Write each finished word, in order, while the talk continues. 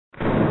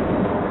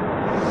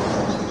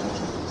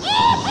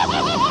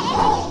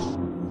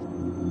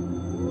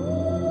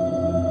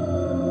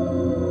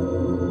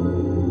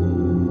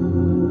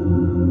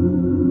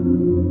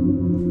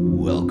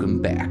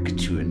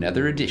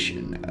another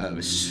edition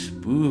of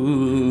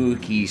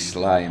Spooky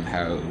Slime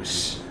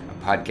House,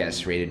 a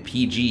podcast rated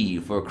PG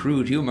for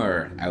crude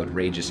humor,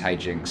 outrageous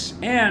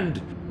hijinks, and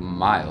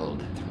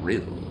mild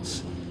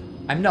thrills.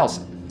 I'm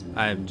Nelson.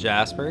 I'm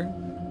Jasper.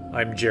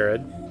 I'm Jared.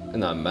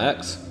 And I'm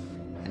Max.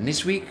 And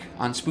this week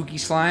on Spooky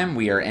Slime,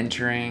 we are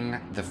entering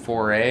the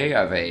foray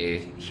of a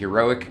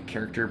heroic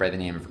character by the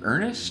name of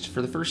Ernest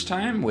for the first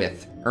time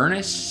with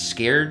Ernest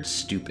Scared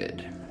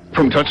Stupid.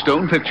 From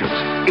Touchstone Pictures,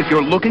 if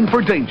you're looking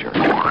for danger,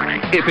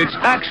 if it's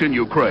action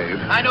you crave,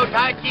 I know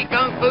Tai Chi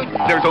Kung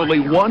Fu. there's only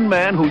one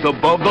man who's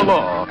above the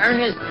law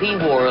Ernest P.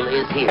 Worrell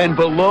is here. and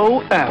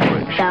below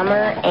average. Dumber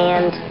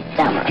and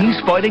dumber.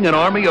 He's fighting an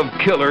army of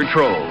killer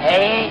trolls,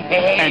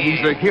 Hey. and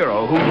he's the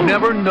hero who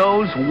never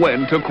knows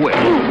when to quit.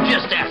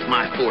 Just ask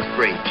my fourth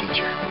grade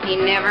teacher. He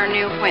never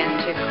knew when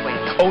to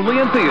quit. Only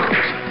in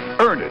theaters.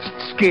 Ernest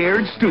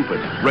Scared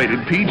Stupid,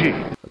 rated PG.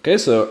 Okay,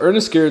 so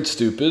Ernest Scared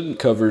Stupid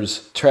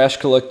covers trash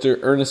collector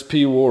Ernest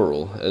P.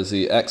 Worrell as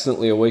he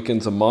accidentally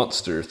awakens a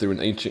monster through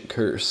an ancient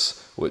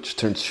curse, which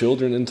turns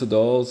children into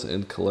dolls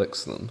and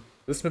collects them.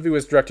 This movie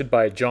was directed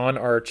by John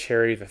R.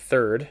 Cherry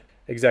III,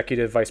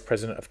 Executive Vice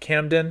President of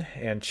Camden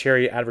and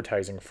Cherry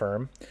Advertising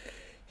Firm.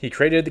 He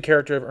created the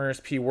character of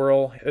Ernest P.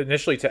 Worrell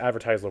initially to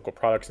advertise local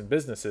products and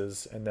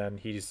businesses, and then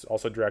he's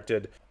also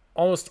directed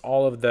almost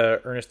all of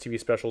the Ernest TV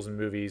specials and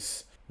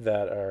movies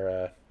that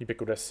are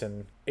ubiquitous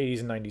in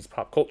 80s and 90s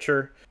pop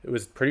culture. It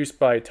was produced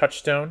by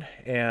Touchstone,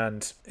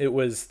 and it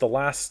was the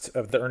last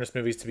of the Ernest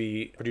movies to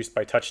be produced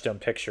by Touchstone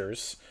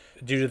Pictures.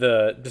 Due to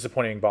the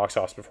disappointing box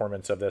office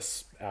performance of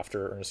this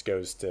after Ernest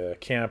Goes to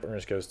Camp,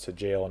 Ernest Goes to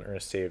Jail, and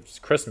Ernest Saves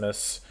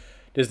Christmas,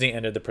 Disney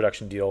ended the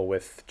production deal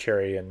with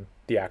Cherry and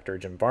the actor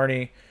Jim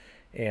Varney,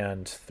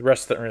 and the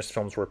rest of the Ernest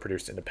films were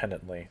produced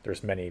independently.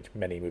 There's many,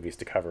 many movies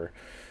to cover.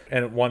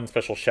 And one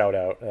special shout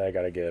out that I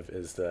gotta give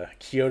is the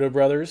Chiodo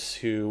brothers,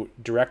 who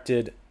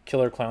directed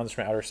Killer Clowns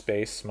from Outer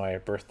Space, my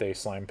birthday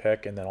slime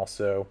pick, and then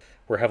also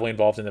were heavily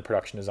involved in the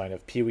production design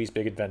of Pee-wee's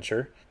Big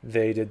Adventure.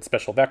 They did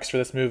special effects for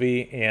this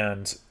movie,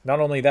 and not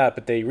only that,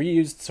 but they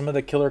reused some of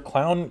the Killer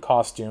Clown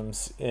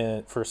costumes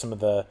for some of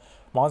the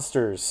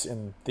monsters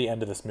in the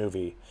end of this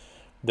movie.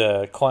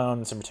 The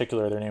clowns in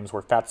particular, their names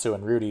were Fatso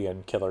and Rudy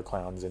in Killer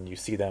Clowns, and you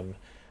see them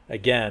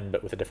again,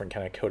 but with a different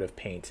kind of coat of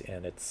paint,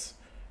 and it's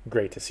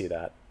great to see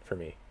that for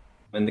me.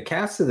 And the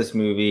cast of this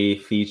movie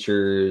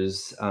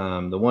features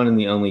the one and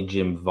the only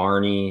Jim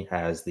Varney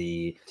as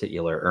the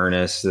titular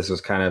Ernest. This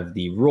was kind of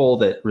the role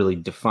that really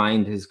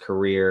defined his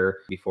career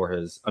before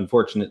his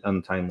unfortunate,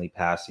 untimely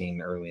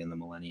passing early in the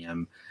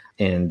millennium.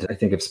 And I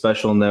think of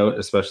special note,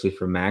 especially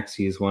for Max,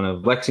 he's one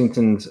of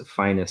Lexington's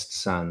finest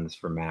sons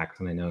for Max.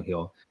 And I know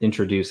he'll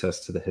introduce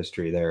us to the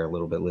history there a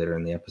little bit later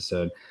in the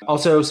episode.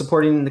 Also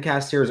supporting the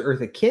cast here is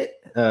Eartha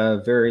Kitt,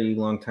 a very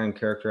longtime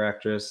character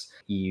actress.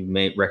 You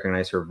may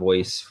recognize her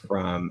voice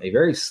from a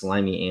very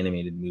slimy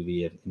animated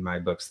movie in my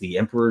books, The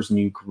Emperor's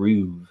New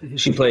Groove.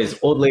 She plays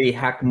Old Lady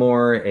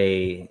Hackmore,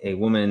 a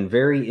woman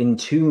very in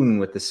tune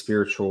with the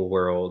spiritual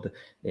world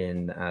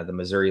in the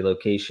Missouri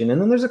location.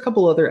 And then there's a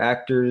couple other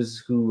actors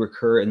who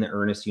recur in the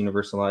Ernest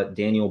universe a lot.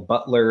 Daniel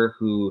Butler,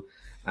 who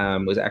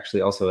was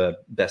actually also a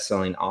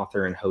best-selling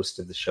author and host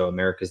of the show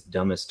America's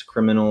Dumbest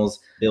Criminals.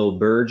 Bill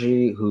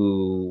Burgee,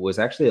 who was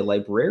actually a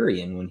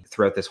librarian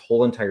throughout this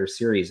whole entire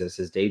series as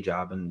his day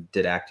job and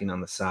did acting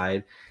on the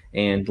side.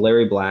 And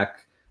Larry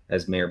Black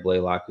as Mayor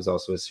Blaylock, who's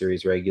also a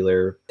series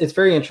regular. It's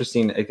very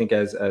interesting. I think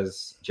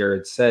as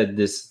Jared said,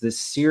 this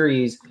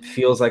series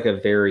feels like a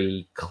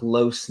very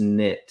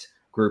close-knit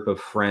group of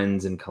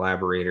friends and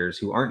collaborators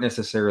who aren't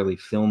necessarily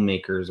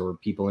filmmakers or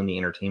people in the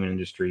entertainment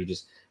industry,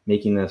 just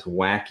making this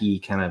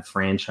wacky kind of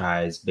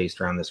franchise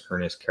based around this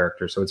Ernest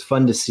character. So it's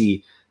fun to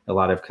see a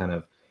lot of kind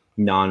of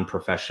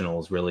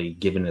non-professionals really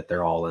giving it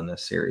their all in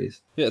this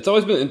series. Yeah, it's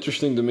always been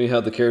interesting to me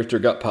how the character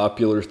got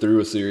popular through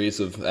a series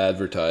of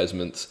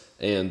advertisements,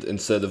 and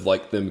instead of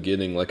like them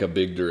getting like a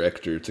big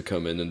director to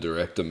come in and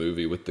direct a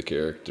movie with the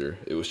character,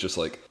 it was just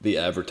like the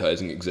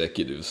advertising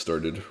executives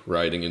started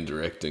writing and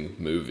directing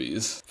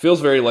movies. Feels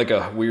very like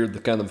a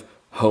weird kind of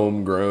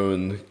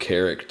homegrown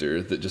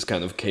character that just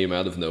kind of came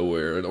out of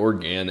nowhere and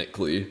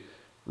organically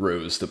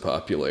rose to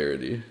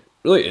popularity.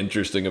 Really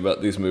interesting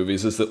about these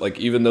movies is that, like,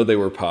 even though they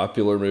were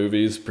popular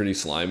movies, pretty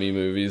slimy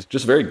movies,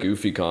 just very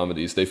goofy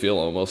comedies, they feel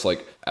almost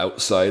like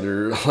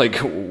outsider,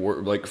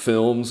 like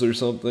films or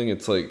something.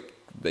 It's like,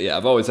 yeah,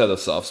 I've always had a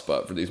soft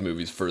spot for these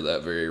movies for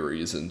that very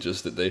reason,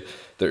 just that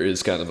there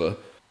is kind of a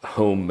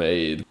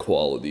homemade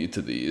quality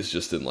to these,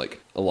 just in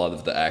like a lot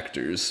of the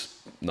actors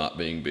not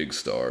being big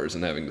stars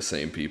and having the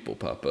same people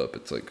pop up.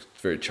 It's like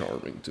very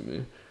charming to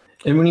me.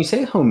 And when you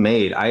say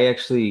homemade, I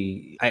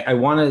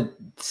want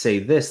to say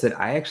this, that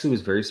I actually was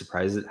very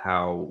surprised at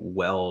how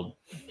well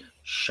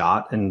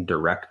shot and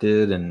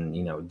directed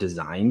and,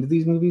 designed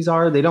these movies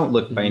are. They don't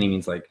look by any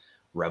means like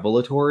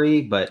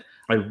revelatory, but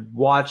I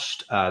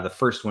watched the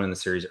first one in the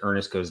series,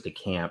 Ernest Goes to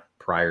Camp,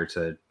 prior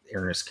to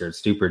Ernest Scared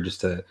Stupid,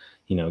 just to,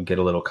 get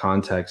a little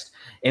context.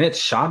 And it's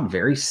shot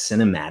very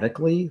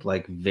cinematically,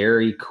 like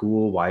very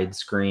cool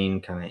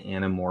widescreen kind of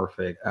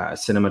anamorphic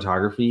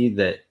cinematography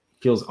that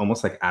feels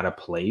almost like out of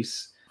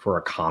place for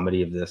a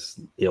comedy of this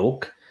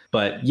ilk.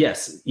 But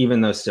yes,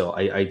 even though still,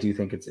 I do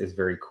think it's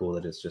very cool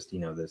that it's just,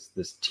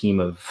 this team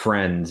of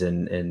friends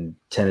in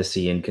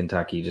Tennessee and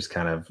Kentucky just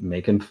kind of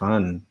making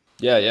fun.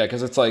 Yeah,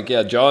 because it's like,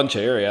 John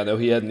Cherry, I know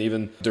he hadn't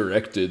even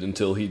directed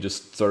until he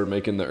just started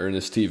making the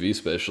Ernest TV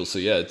special. So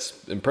yeah,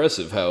 it's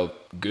impressive how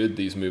good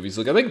these movies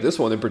look. I think this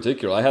one in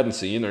particular, I hadn't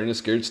seen Ernest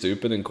Scared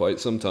Stupid in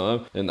quite some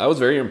time. And I was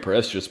very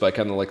impressed just by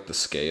kind of like the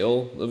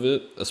scale of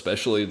it,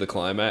 especially the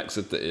climax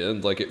at the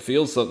end. Like it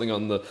feels something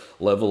on the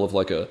level of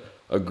like a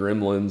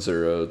Gremlins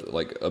or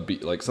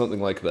like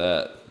something like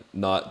that.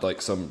 Not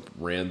like some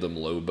random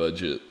low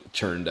budget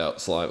churned out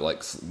slime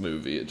like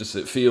movie. It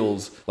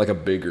feels like a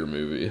bigger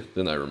movie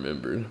than I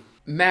remembered.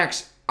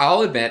 Max,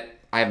 I'll admit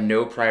I have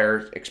no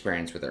prior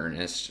experience with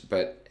Ernest,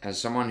 but as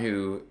someone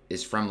who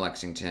is from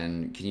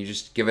Lexington, can you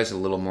just give us a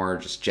little more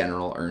just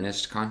general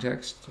Ernest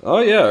context? Oh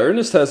yeah,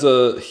 Ernest has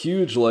a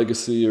huge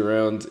legacy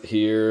around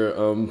here.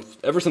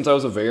 Ever since I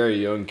was a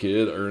very young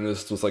kid,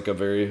 Ernest was like a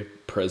very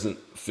present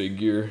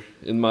figure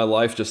in my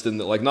life, just in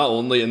that, like, not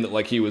only in that,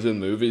 like, he was in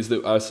movies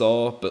that I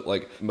saw, but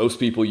like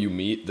most people you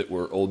meet that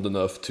were old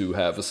enough to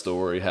have a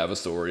story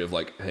of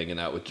like hanging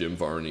out with Jim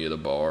Varney at a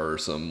bar or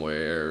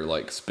somewhere,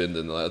 like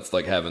spending that's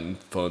like having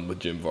fun with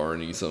Jim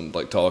Varney,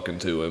 like talking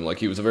to him. Like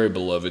he was a very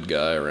beloved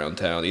guy around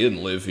town. He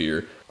didn't live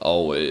here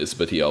always,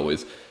 but he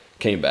always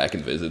came back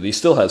and visited. He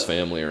still has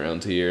family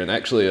around here, and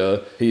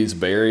actually he's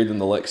buried in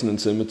the Lexington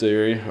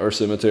cemetery, our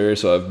cemetery,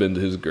 so I've been to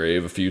his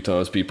grave a few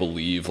times. People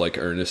leave like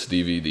Ernest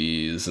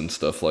DVDs and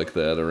stuff like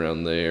that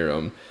around there.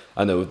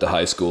 I know at the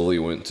high school he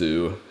went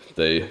to,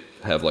 they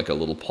have like a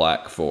little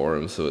plaque for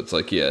him, so it's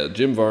like, yeah,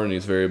 Jim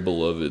Varney's very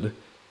beloved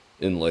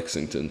in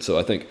Lexington. So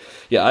I think,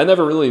 yeah, I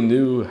never really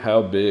knew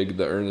how big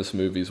the Ernest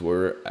movies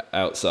were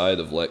outside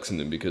of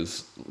Lexington,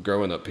 because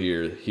growing up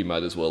here, he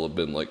might as well have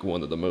been like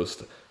one of the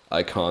most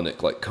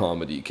iconic like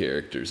comedy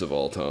characters of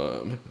all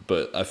time.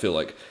 But I feel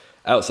like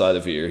outside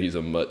of here, he's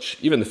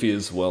even if he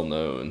is well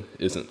known,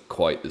 isn't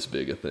quite as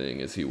big a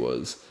thing as he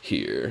was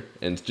here.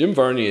 And Jim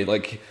Varney,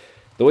 like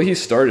the way he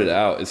started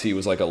out is he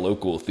was like a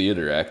local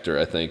theater actor,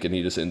 I think, and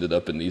he just ended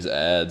up in these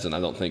ads, and I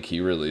don't think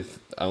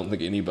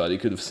anybody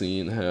could have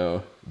seen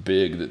how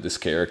big that this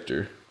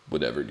character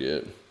would ever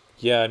get.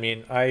 Yeah, I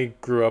mean, I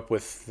grew up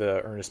with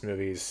the Ernest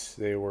movies.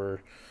 They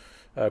were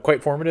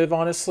quite formative,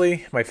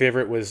 honestly. My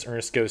favorite was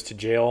Ernest Goes to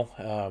Jail,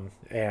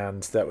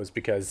 and that was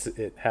because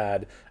it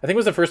had, I think it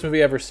was the first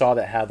movie I ever saw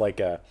that had like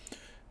a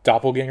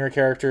doppelganger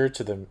character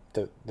to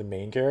the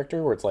main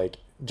character, where it's like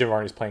Jim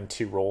Varney's playing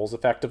two roles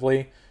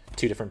effectively,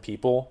 two different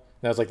people.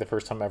 And that was like the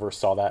first time I ever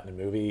saw that in a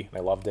movie, and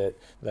I loved it.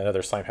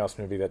 Another Slimehouse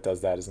movie that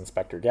does that is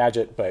Inspector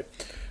Gadget, but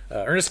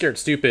Ernest Scared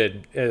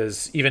Stupid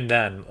is, even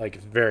then, like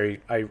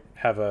I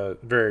have a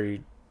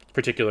very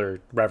particular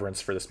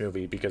reverence for this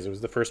movie because it was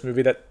the first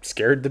movie that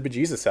scared the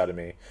bejesus out of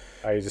me.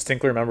 I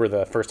distinctly remember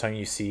the first time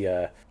you see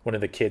one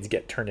of the kids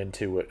get turned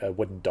into a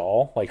wooden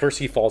doll. Like first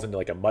he falls into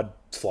like a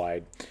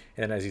mudslide, and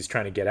then as he's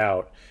trying to get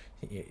out,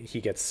 he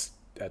gets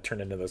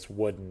turned into this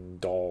wooden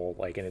doll.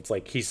 Like, and it's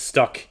like he's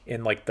stuck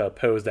in like the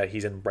pose that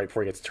he's in right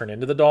before he gets turned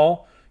into the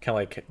doll, kind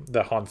of like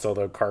the Han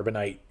Solo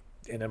Carbonite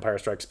in Empire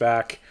Strikes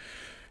Back.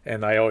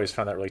 And I always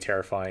found that really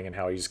terrifying, and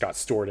how he just got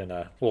stored in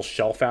a little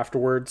shelf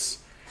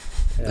afterwards.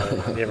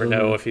 You never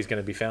know if he's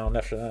going to be found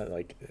after that.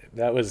 Like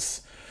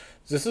this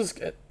is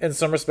in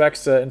some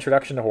respects an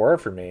introduction to horror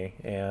for me.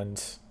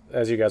 And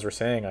as you guys were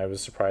saying, I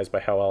was surprised by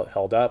how well it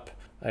held up.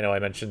 I know I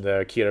mentioned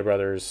the Chiodo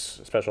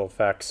Brothers special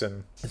effects,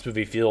 and this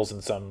movie feels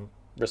in some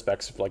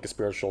respects like a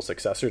spiritual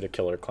successor to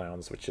Killer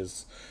Clowns, which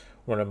is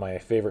one of my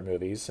favorite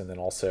movies. And then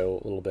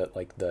also a little bit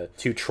like the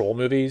two Troll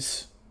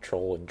movies,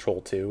 Troll and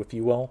Troll 2, if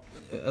you will.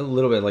 A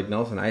little bit like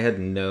Nelson. I had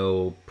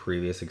no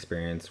previous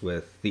experience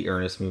with the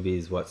Ernest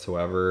movies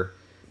whatsoever,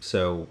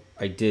 so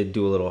I did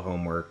do a little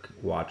homework,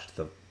 watched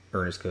the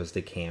Ernest Goes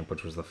to Camp,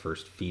 which was the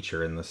first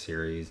feature in the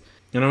series,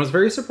 and I was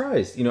very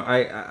surprised.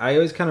 I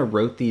always kind of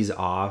wrote these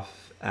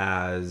off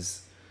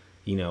as,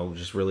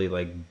 just really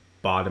like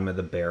bottom of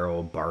the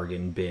barrel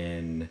bargain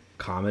bin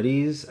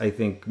comedies. I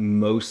think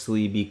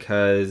mostly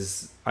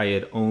because I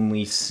had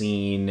only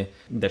seen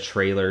the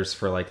trailers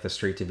for like the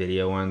straight to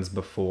video ones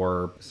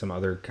before some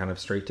other kind of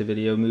straight to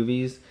video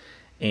movies,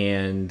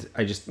 and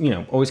I just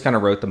always kind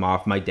of wrote them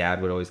off. My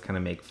dad would always kind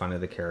of make fun of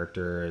the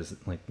character as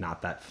like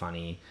not that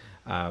funny,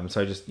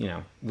 so I just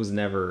was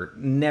never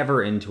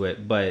into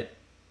it. But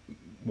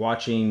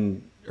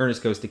watching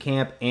Ernest Goes to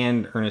Camp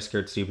and Ernest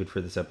Scared Stupid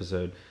for this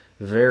episode,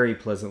 very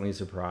pleasantly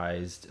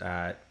surprised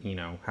at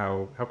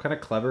how kind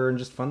of clever and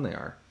just fun they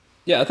are.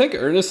 Yeah, I think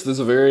Ernest is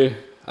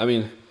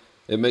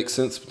it makes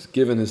sense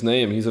given his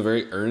name. He's a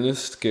very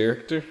earnest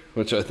character,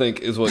 which I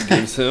think is what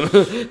gives him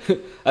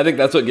I think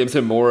that's what gives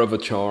him more of a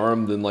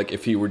charm than like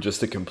if he were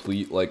just a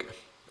complete like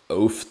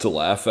oaf to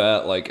laugh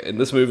at. Like in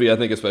this movie, I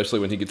think especially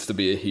when he gets to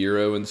be a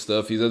hero and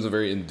stuff, he has a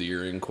very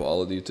endearing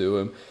quality to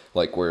him,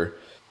 like where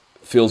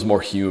feels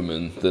more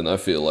human than I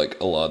feel like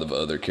a lot of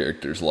other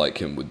characters like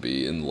him would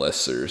be in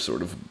lesser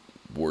sort of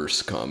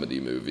worse comedy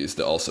movies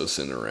that also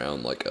center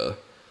around like a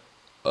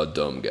a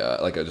dumb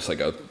guy, just like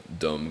a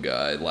dumb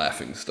guy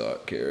laughing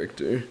stock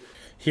character.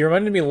 He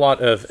reminded me a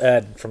lot of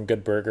Ed from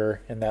Good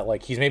Burger in that,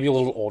 like, he's maybe a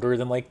little older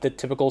than, like, the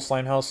typical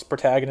Slimehouse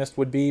protagonist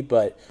would be,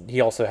 but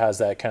he also has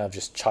that kind of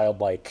just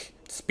childlike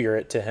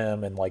spirit to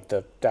him, and, like,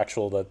 the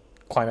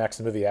climax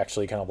of the movie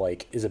actually kind of,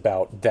 like, is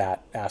about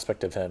that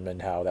aspect of him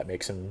and how that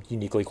makes him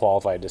uniquely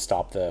qualified to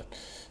stop the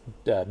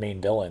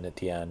main villain at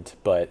the end.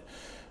 But,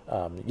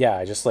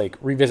 I just, like,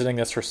 revisiting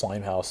this for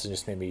Slimehouse, it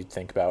just made me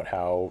think about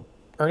how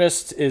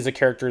Ernest is a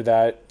character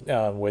that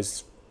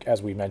was,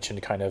 as we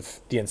mentioned, kind of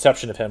the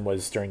inception of him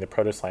was during the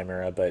Proto-Slime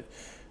era, but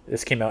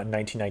this came out in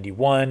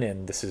 1991,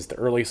 and this is the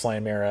early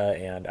Slime era,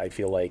 and I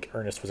feel like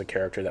Ernest was a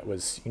character that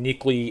was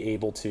uniquely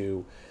able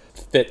to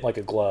fit like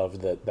a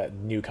glove that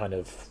new kind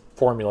of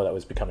formula that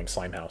was becoming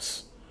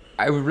Slimehouse.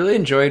 I really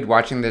enjoyed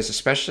watching this,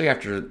 especially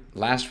after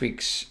last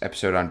week's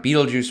episode on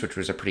Beetlejuice, which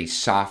was a pretty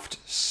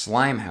soft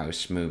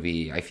Slimehouse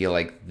movie. I feel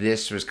like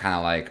this was kind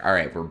of like, all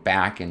right, we're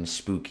back in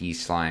spooky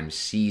slime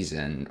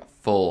season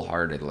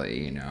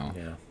full-heartedly,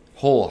 Yeah.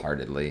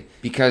 Wholeheartedly,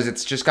 because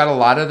it's just got a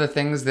lot of the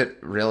things that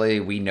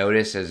really we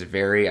notice as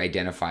very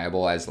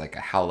identifiable as like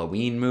a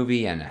Halloween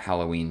movie and a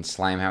Halloween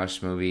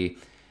Slimehouse movie.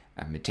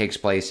 It takes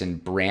place in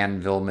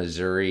Brandville,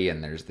 Missouri,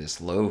 and there's this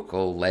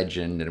local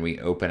legend, and we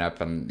open up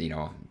on,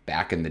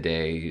 back in the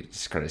day,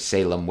 it's kind of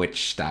Salem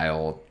witch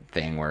style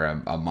thing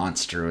where a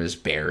monster was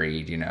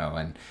buried,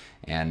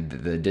 and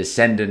the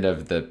descendant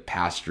of the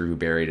pastor who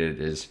buried it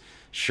is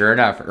sure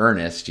enough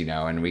Ernest,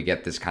 and we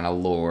get this kind of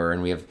lore,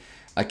 and we have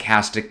a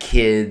cast of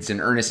kids, and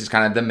Ernest is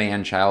kind of the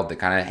man-child that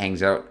kind of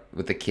hangs out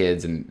with the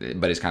kids,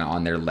 but is kind of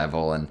on their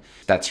level, and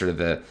that's sort of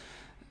the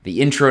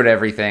intro to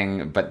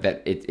everything, but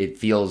that it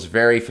feels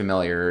very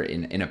familiar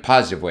in a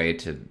positive way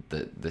to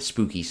the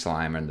spooky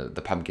slime and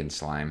the pumpkin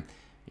slime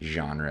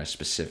genre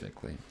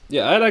specifically.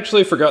 Yeah, I'd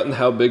actually forgotten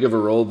how big of a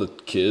role the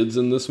kids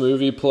in this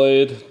movie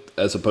played,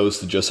 as opposed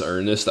to just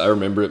Ernest. I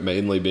remember it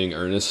mainly being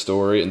Ernest's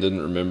story, and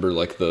didn't remember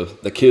like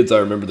the kids. I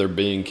remember there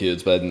being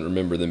kids, but I didn't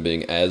remember them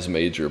being as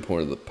major a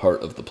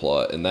part of the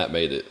plot, and that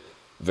made it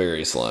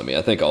very slimy.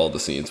 I think all the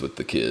scenes with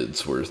the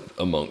kids were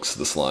amongst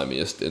the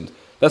slimiest, and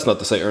that's not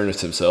to say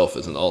Ernest himself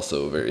isn't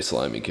also a very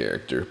slimy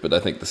character, but I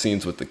think the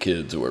scenes with the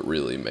kids are what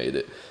really made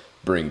it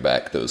bring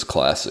back those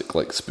classic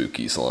like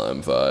spooky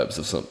slime vibes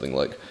of something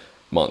like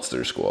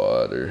Monster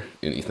Squad or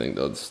anything,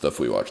 the stuff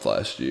we watched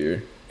last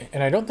year.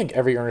 And I don't think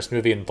every Ernest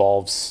movie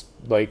involves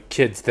like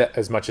kids that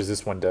as much as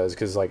this one does,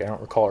 because like I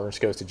don't recall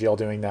Ernest Goes to Jail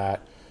doing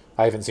that.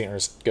 I haven't seen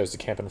Ernest Goes to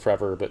Camp in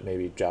forever, but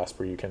maybe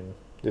Jasper, you can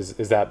is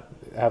that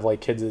have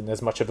like kids in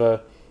as much of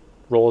a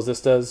role as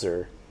this does,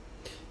 or?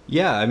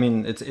 Yeah, I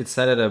mean it's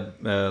set at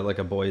a like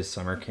a boys'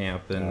 summer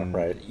camp, and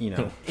right.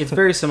 It's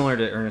very similar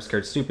to Ernest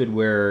Goes Stupid,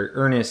 where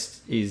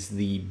Ernest is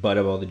the butt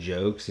of all the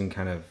jokes and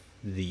kind of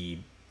the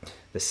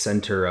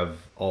center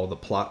of all the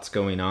plots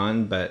going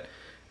on, but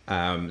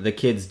the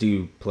kids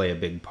do play a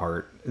big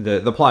part.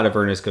 The plot of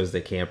Ernest Goes to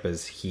Camp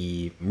is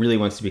he really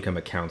wants to become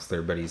a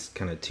counselor, but he's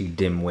kind of too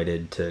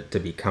dim-witted to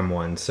become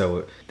one.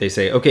 So they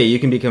say, okay, you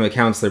can become a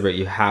counselor, but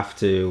you have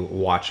to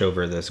watch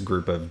over this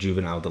group of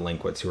juvenile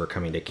delinquents who are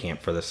coming to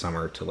camp for the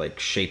summer to like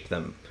shape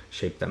them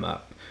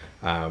up.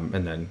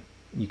 And then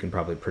you can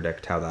probably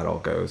predict how that all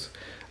goes.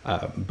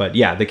 But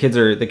yeah, the kids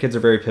are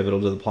very pivotal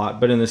to the plot,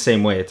 but in the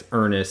same way, it's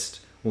Ernest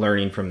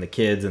learning from the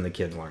kids and the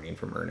kids learning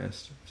from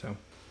Ernest. So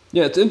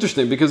yeah, it's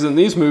interesting because in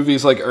these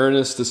movies, like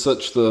Ernest is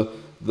such the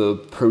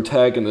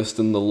protagonist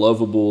and the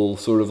lovable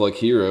sort of like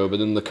hero, but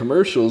in the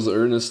commercials,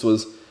 Ernest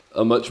was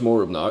a much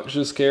more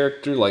obnoxious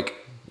character. Like,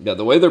 yeah,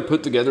 the way they're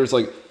put together is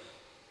like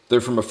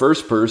they're from a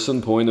first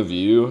person point of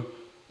view,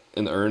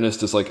 and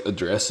Ernest is like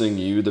addressing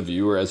you, the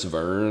viewer, as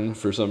Vern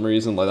for some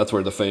reason. Like that's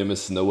where the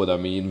famous "Know What I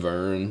Mean,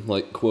 Vern"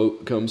 like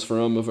quote comes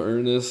from of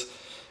Ernest.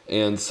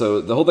 And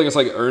so the whole thing is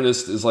like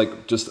Ernest is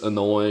like just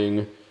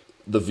annoying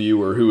the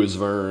viewer, who is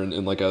Vern,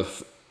 in like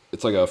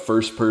it's like a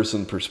first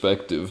person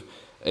perspective,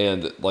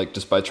 and like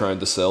just by trying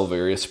to sell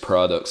various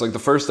products. Like the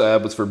first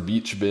ad was for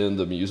Beach Bend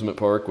Amusement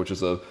Park, which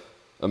is a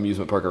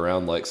amusement park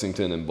around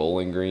Lexington and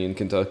Bowling Green,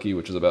 Kentucky,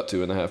 which is about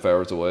 2.5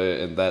 hours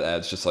away. And that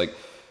ad's just like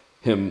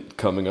him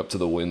coming up to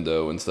the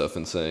window and stuff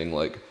and saying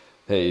like,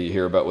 hey, you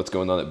hear about what's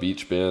going on at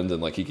Beach Bend?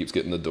 And like he keeps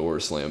getting the door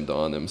slammed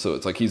on him. So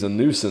it's like he's a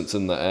nuisance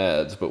in the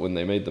ads, but when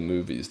they made the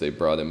movies, they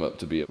brought him up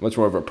to be much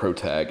more of a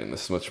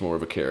protagonist, much more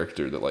of a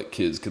character that like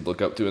kids could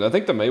look up to. And I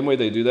think the main way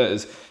they do that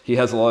is he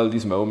has a lot of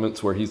these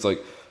moments where he's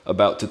like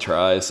about to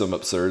try some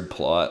absurd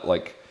plot,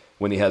 like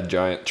when he had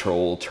giant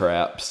troll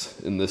traps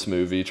in this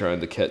movie trying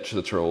to catch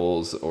the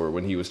trolls, or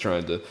when he was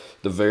trying to,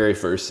 the very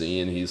first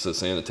scene, he's a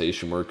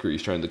sanitation worker,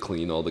 he's trying to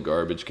clean all the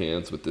garbage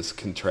cans with this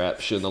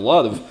contraption. A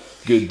lot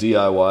of good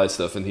DIY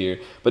stuff in here,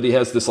 but he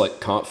has this like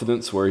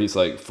confidence where he's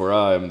like, for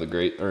I am the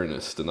great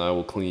Ernest and I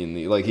will clean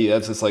the, like he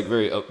has this like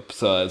very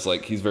upsized,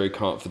 like he's very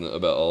confident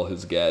about all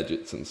his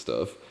gadgets and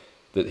stuff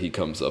that he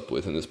comes up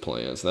with in his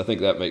plans. And I think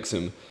that makes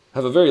him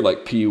have a very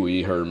like Pee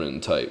Wee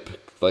Herman type.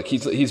 Like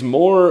he's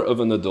more of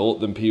an adult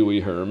than Pee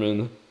Wee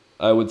Herman,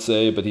 I would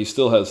say, but he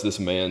still has this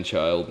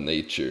man-child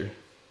nature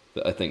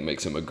that I think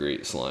makes him a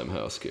great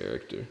Slimehouse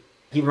character.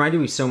 He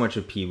reminded me so much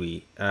of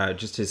Pee-wee.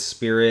 Just his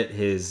spirit,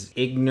 his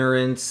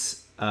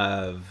ignorance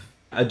of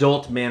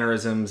adult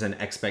mannerisms and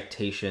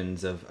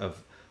expectations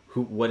of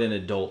what an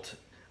adult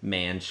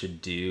man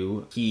should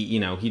do. He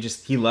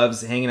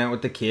loves hanging out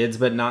with the kids,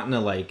 but not in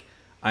a like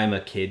I'm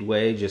a kid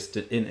way, just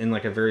in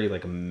like a very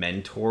like a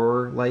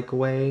mentor like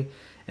way.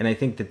 And I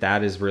think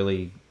that is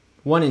really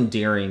one,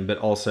 endearing, but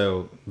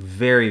also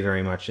very,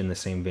 very much in the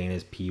same vein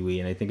as Pee-wee.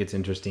 And I think it's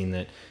interesting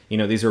that,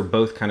 these are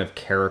both kind of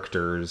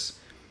characters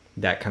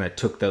that kind of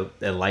took a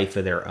life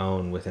of their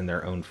own within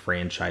their own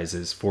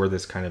franchises for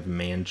this kind of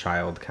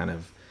man-child kind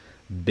of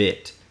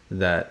bit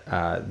that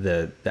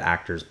the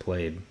actors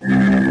played.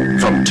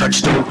 From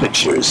Touchstone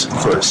Pictures,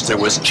 first there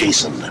was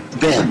Jason,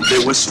 then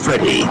there was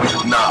Freddy.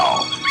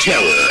 Now,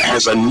 Terror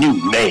has a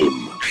new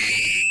name.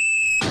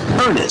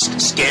 Ernest,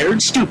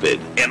 Scared Stupid,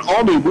 an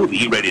all-new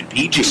movie rated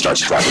PG.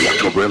 Starts Friday,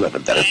 October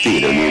 11th at a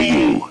theater near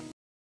you.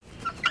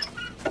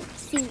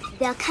 See,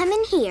 they'll come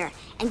in here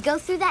and go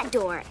through that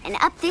door and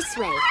up this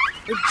way,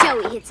 where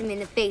Joey hits him in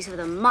the face with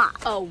a mop.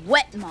 A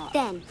wet mop.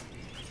 Then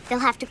they'll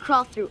have to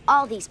crawl through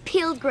all these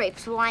peeled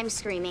grapes while I'm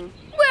screaming,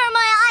 "Where are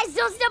my eyes?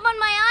 Don't step on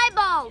my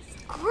eyeballs!"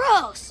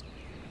 Gross,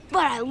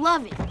 but I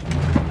love it.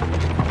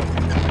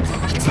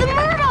 It's the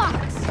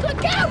Murdochs!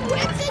 Look out,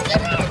 Wits! It's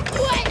an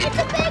earthquake! It's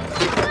a big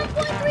one,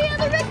 1.3 on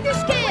the Richter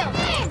scale!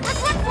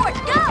 Let's look for it!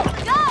 Go!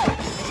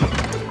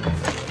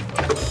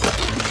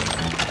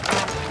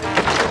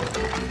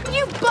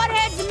 You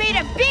buttheads made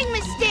a big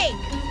mistake!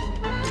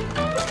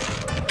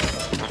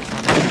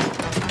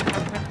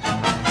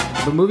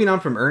 But moving on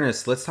from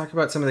Ernest, let's talk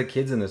about some of the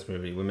kids in this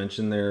movie. We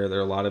mentioned there are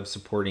a lot of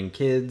supporting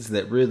kids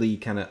that really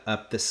kind of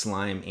up the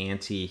slime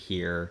ante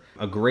here.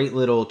 A great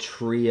little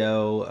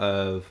trio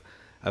of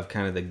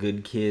kind of the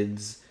good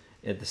kids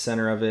at the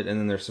center of it, and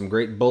then there's some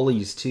great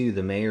bullies too,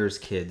 the mayor's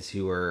kids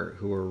who are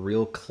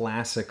real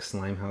classic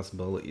Slimehouse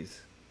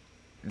bullies.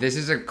 This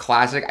is a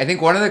classic. I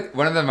think one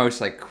of the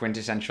most like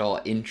quintessential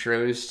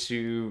intros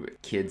to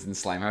kids in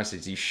Slimehouse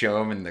is you show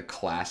them in the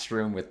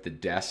classroom with the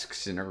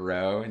desks in a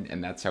row,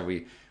 and that's how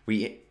we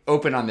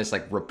open on this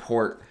like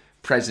report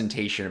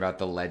presentation about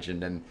the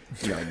legend, and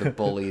the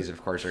bullies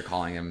of course are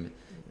calling him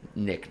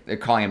Nick. They're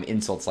calling him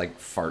insults like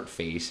fart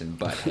face and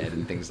butthead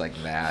and things like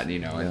that,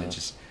 and it's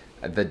just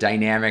the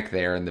dynamic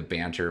there and the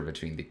banter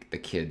between the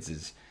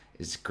kids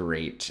is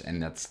great,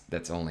 and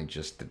that's only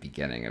just the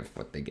beginning of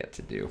what they get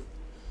to do.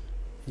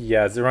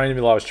 Yeah, it's reminding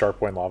me a lot of Shark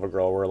Boy and Lava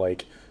Girl, where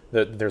like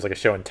there's like a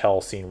show and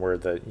tell scene where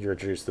you're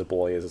introduced to the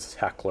bully as this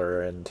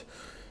heckler, and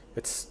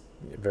it's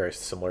very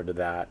similar to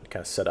that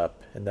kind of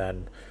setup. And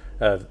then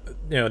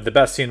the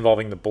best scene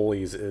involving the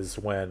bullies is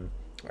when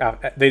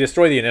they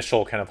destroy the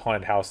initial kind of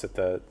haunted house that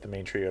the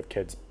main trio of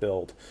kids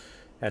build,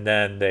 and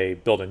then they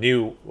build a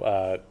new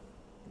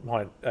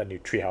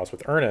treehouse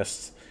with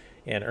Ernest,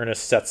 and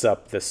Ernest sets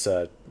up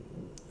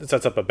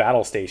a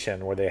battle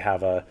station where they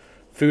have a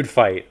food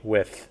fight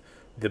with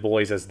the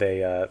bullies as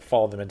they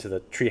follow them into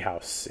the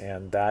treehouse,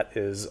 and that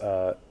is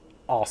an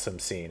awesome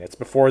scene. It's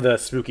before the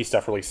spooky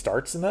stuff really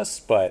starts in this,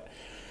 but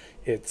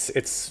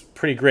it's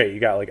pretty great.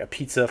 You got like a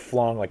pizza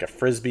flung like a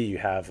frisbee. You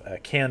have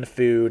canned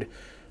food.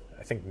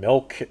 I think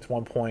milk at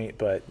one point,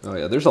 but oh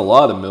yeah, there's a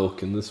lot of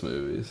milk in this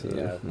movie. So.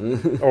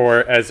 Yeah,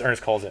 or as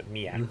Ernest calls it,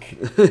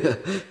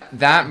 miak.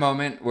 That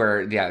moment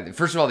where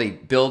first of all they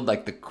build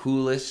like the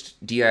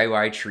coolest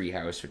DIY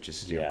treehouse, which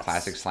is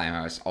classic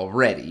Slimehouse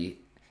already,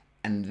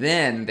 and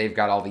then they've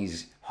got all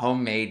these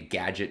homemade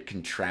gadget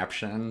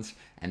contraptions,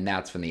 and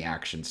that's when the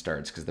action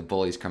starts because the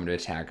bullies come to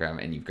attack them,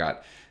 and you've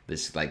got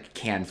this like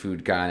canned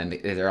food gun, and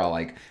they're all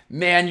like,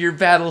 "Man, your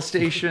battle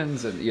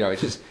stations," and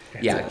it's just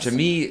to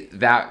me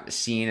that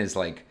scene is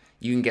like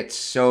you can get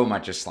so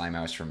much of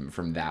Slimehouse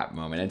from that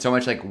moment, and so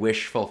much like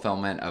wish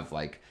fulfillment of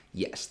like,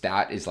 yes,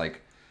 that is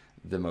like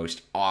the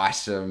most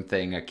awesome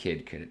thing a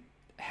kid could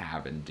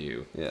have and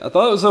do. Yeah, I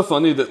thought it was so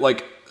funny that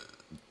like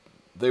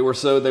they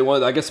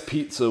wanted, I guess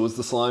pizza was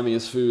the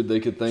slimiest food they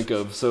could think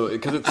of. So,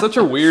 because it's such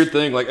a weird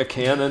thing, like a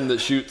cannon that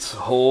shoots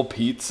whole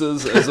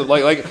pizzas, as of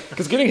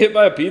because getting hit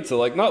by a pizza,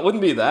 wouldn't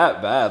be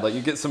that bad. Like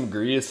you get some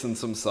grease and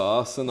some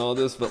sauce and all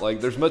this, but like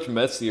there's much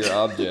messier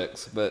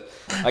objects. But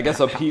I guess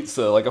a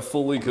pizza, like a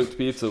fully cooked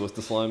pizza, was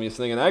the slimiest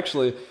thing. And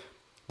actually,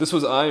 this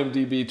was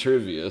IMDb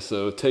trivia,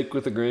 so take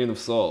with a grain of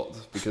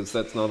salt because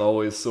that's not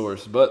always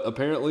sourced. But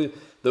apparently,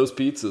 those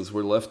pizzas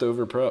were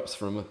leftover props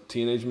from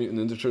Teenage Mutant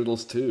Ninja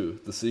Turtles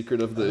 2, The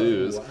Secret of the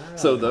Ooze. Wow.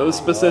 So those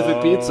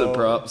specific pizza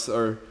props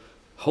are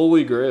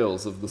holy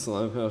grails of the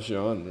Slimehouse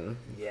genre.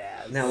 Yeah.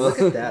 Now look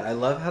at that. I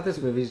love how this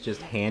movie's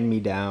just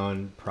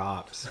hand-me-down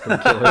props from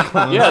Killer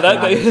Clowns.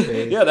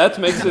 That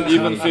makes it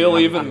even feel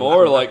even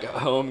more like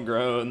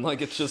homegrown.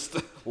 Like it's just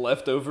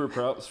leftover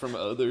props from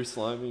other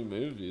slimy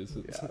movies.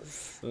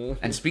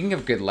 And speaking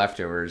of good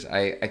leftovers,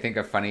 I think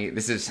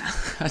this is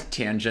a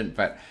tangent,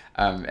 but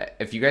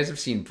if you guys have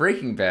seen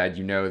Breaking Bad,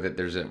 you know that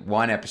there's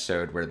one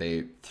episode where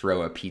they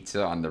throw a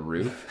pizza on the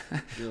roof.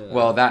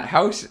 Well, that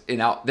house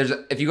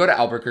if you go to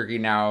Albuquerque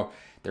now,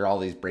 there are all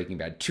these Breaking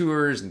Bad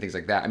tours and things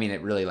like that. I mean,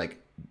 it really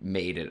like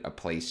made it a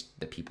place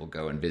that people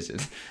go and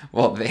visit.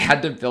 Well, they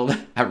had to build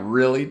a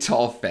really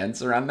tall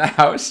fence around the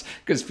house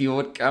because people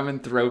would come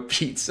and throw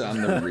pizza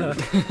on the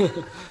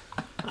roof.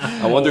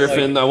 I wonder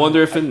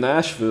if in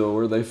Nashville,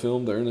 where they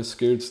filmed Ernest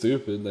Scared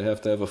Stupid, they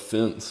have to have a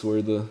fence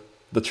where the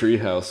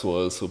treehouse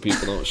was so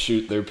people don't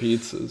shoot their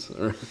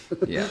pizzas.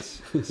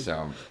 Yes.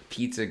 So,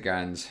 pizza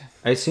guns.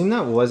 I assume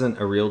that wasn't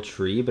a real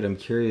tree, but I'm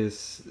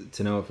curious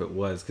to know if it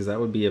was, because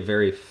that would be a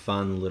very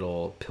fun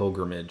little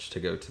pilgrimage to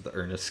go to the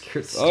Ernest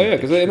Scared Stupid. Oh yeah,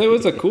 because it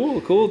was a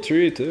cool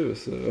tree too.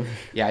 So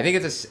yeah, I think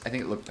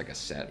it looked like a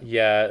set.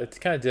 Yeah, it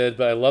kind of did,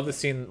 but I love the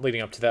scene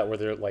leading up to that where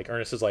they're like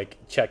Ernest is like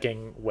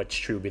checking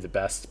which tree would be the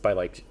best by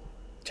like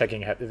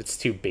checking if it's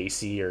too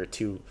bassy or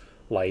too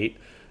light,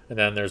 and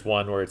then there's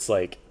one where it's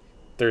like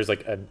there's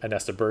like a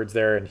nest of birds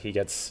there, and he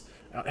gets.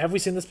 Have we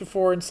seen this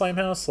before in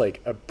Slimehouse?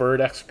 Like a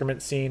bird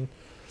excrement scene.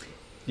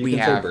 We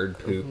have say bird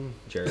poop,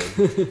 Jared.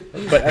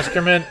 But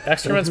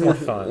excrement's more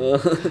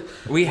fun.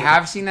 We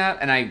have seen that,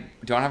 and I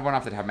don't have one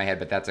off the top of my head,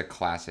 but that's a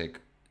classic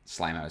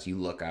Slimehouse. You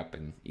look up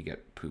and you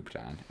get pooped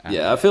on.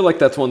 Yeah, I feel like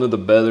that's one of the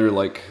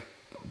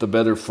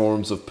better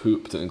forms of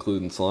poop to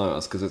include in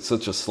Slimehouse because it's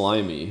such a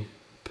slimy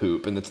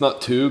poop, and it's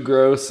not too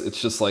gross. It's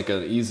just like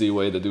an easy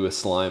way to do a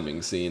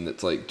sliming scene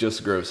that's like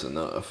just gross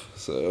enough.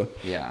 So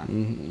yeah.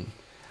 Mm-hmm.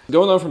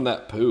 Going on from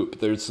that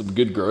poop, there's some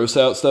good gross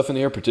out stuff in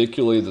here,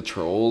 particularly the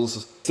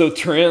trolls. So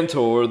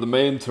Trantor, the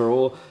main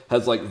troll,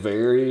 has like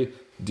very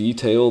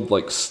detailed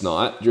like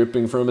snot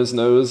dripping from his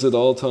nose at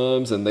all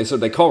times, and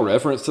they call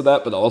reference to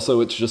that, but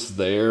also it's just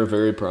there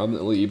very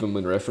prominently even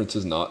when reference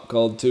is not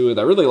called to it.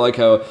 I really like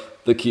how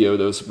the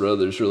Kyotos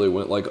brothers really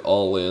went like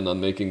all in on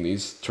making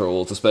these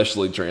trolls,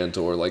 especially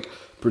Trantor, like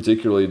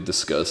particularly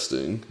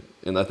disgusting.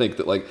 And I think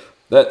that like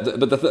that,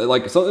 but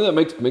like something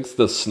that makes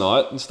the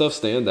snot and stuff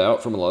stand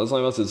out from a lot of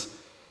Slimehouse is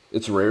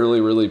it's rarely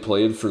really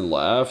played for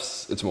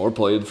laughs. It's more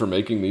played for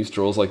making these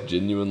trolls like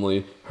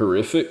genuinely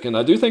horrific. And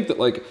I do think that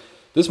like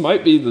this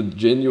might be the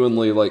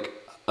genuinely like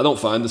I don't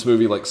find this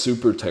movie like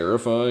super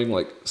terrifying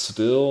like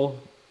still,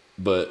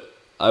 but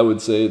I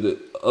would say that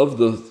of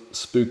the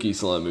spooky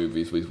slime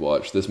movies we've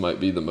watched, this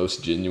might be the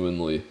most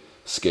genuinely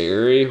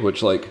scary,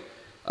 which like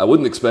I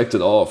wouldn't expect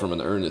at all from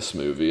an Ernest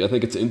movie. I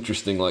think it's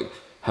interesting like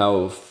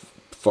how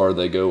far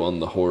they go on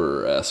the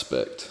horror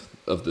aspect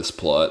of this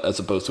plot as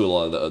opposed to a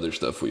lot of the other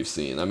stuff we've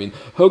seen. I mean,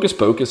 Hocus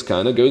Pocus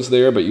kind of goes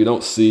there, but you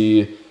don't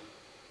see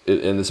it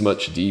in as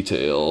much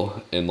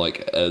detail and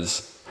like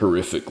as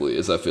horrifically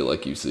as I feel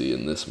like you see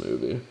in this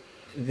movie.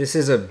 This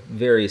is a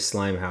very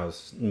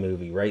Slimehouse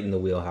movie, right in the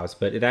wheelhouse,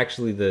 but it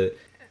actually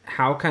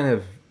how kind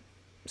of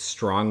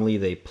strongly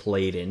they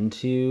played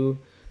into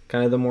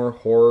kind of the more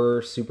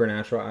horror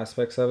supernatural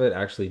aspects of it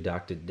actually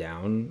docked it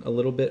down a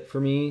little bit for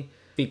me,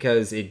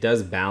 because it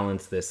does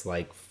balance this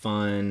like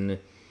fun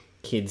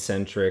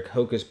kid-centric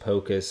Hocus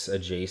Pocus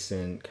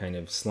adjacent kind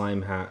of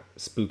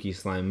spooky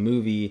slime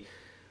movie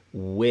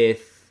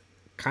with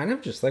kind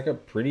of just like a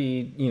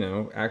pretty,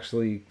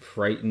 actually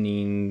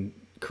frightening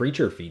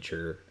creature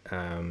feature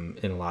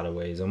in a lot of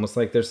ways. Almost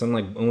like there's some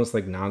like almost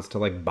like nods to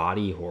like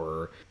body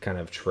horror kind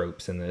of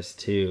tropes in this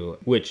too,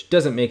 which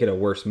doesn't make it a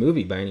worse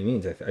movie by any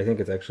means. I think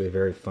it's actually a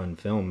very fun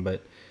film,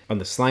 but on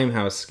the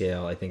Slimehouse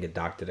scale, I think it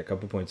docked it a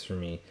couple points for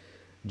me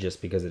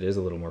just because it is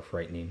a little more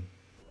frightening.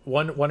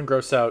 One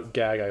gross out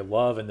gag I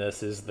love in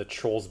this is the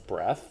troll's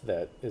breath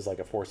that is like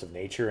a force of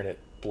nature, and it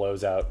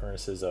blows out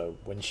Ernest's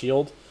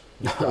windshield.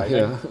 Oh,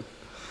 yeah.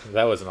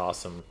 That was an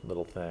awesome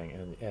little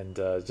thing, and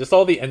just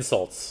all the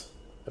insults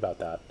about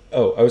that.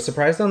 Oh, I was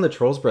surprised on the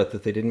troll's breath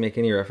that they didn't make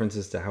any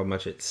references to how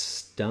much it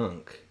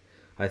stunk.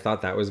 I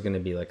thought that was going to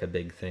be like a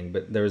big thing,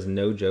 but there was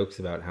no jokes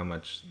about how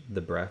much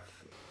the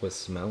breath was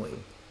smelly.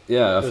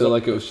 Yeah, I feel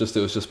like it was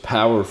just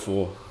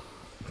powerful.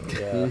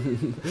 Yeah.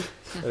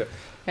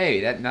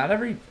 Hey, not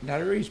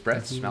everybody's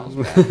breath smells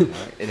bad.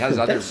 It has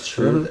other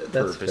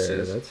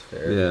purposes. That's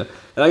fair. Yeah,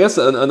 and I guess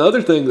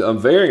another thing, a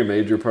very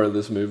major part of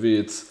this movie,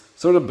 it's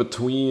sort of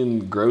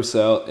between gross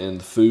out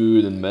and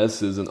food and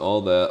messes and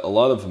all that. A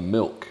lot of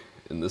milk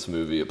in this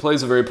movie. It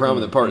plays a very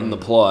prominent part in the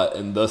plot,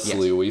 and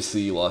thusly we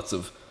see lots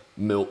of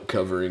milk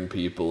covering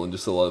people and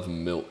just a lot of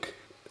milk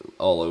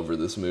all over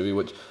this movie.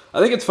 Which I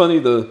think it's funny.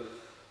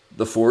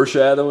 The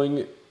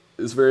foreshadowing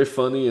is very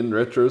funny in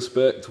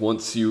retrospect.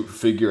 Once you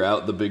figure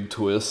out the big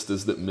twist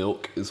is that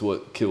milk is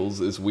what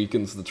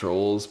weakens the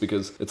trolls,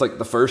 because it's like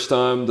the first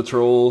time the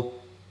troll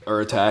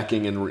are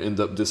attacking and end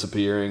up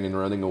disappearing and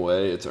running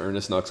away, it's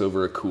Ernest knocks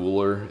over a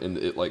cooler and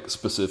it like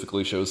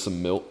specifically shows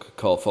some milk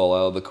fall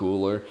out of the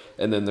cooler,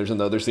 and then there's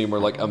another scene where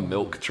like a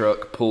milk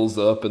truck pulls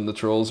up and the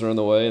trolls run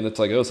away, and it's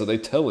like, oh, so they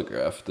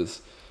telegraphed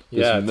this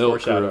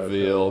milk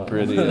reveal.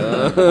 Pretty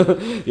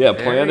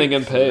planning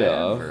and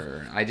payoff.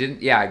 I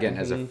didn't. Yeah, again,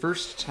 as a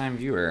first-time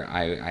viewer,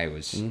 I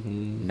was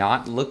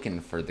not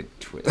looking for the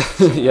twist.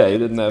 Yeah, you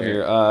didn't have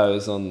your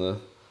eyes on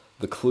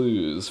the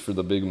clues for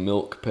the big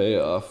milk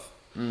payoff.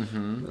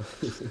 Mm-hmm.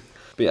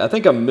 But yeah, I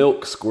think a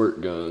milk squirt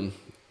gun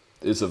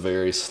is a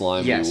very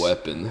slimy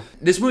weapon.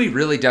 This movie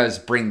really does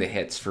bring the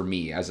hits for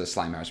me as a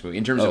Slimehouse movie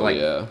in terms of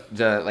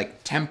the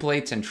like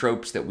templates and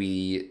tropes that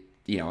we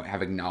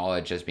have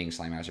acknowledged as being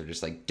Slimehouse are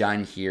just like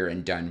done here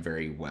and done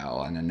very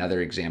well. And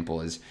another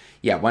example is,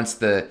 once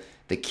the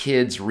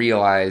kids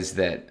realize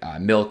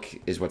that milk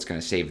is what's going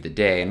to save the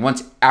day, and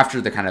once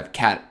after the kind of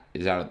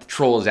the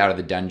troll is out of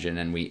the dungeon,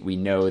 and we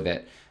know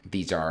that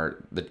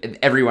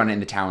everyone in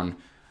the town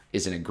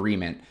is in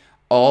agreement,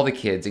 all the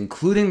kids,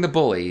 including the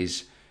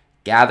bullies,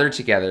 gather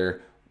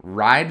together,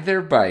 ride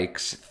their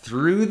bikes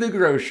through the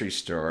grocery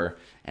store,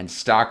 and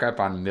stock up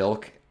on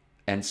milk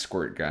and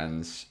squirt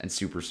guns and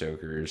super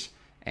soakers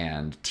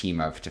and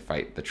team up to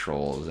fight the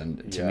trolls.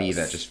 And to me,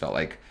 that just felt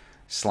like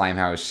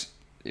Slimehouse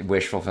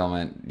wish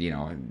fulfillment,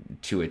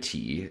 to a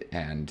T,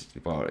 and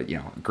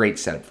great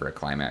setup for a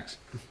climax.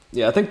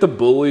 Yeah, I think the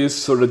bullies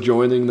sort of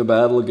joining the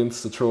battle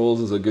against the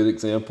trolls is a good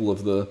example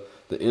of the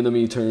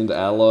enemy turned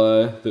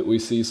ally that we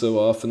see so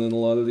often in a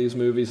lot of these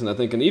movies. And I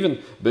think an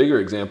even bigger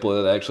example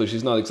of that, actually,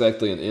 she's not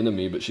exactly an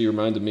enemy, but she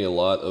reminded me a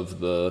lot of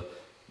the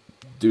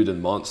dude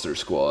in Monster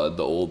Squad,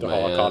 the old man.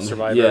 Holocaust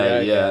survivor.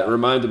 Yeah. It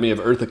reminded me of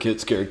Eartha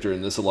Kitt's character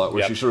in this a lot,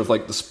 where she's sort of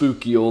like the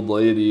spooky old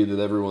lady that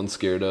everyone's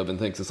scared of and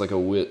thinks it's like a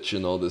witch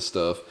and all this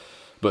stuff.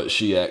 But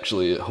she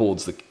actually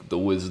holds the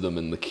wisdom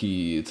and the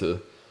key to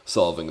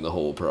solving the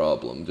whole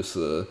problem.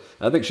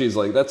 I think she's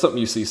like, that's something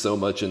you see so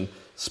much in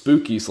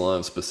Spooky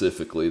Slime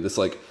specifically. This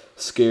like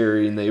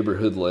scary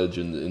neighborhood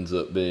legend ends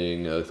up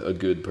being a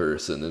good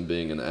person and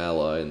being an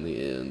ally in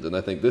the end. And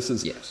I think this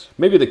is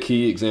maybe the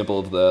key example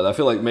of that. I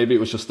feel like maybe it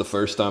was just the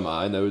first time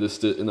I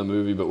noticed it in a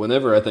movie, but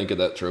whenever I think of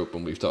that trope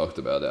when we've talked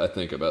about it, I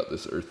think about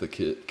this Eartha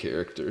Kitt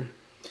character.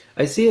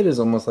 I see it as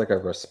almost like a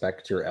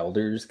respect your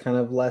elders kind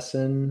of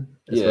lesson,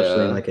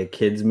 especially in like a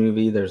kids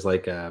movie. There's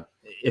like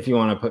if you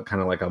want to put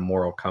kind of like a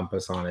moral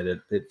compass on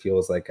it, it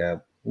feels like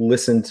a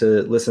listen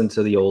to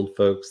the old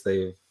folks.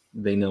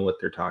 They know what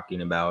they're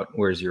talking about,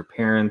 whereas your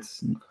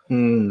parents,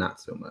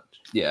 not so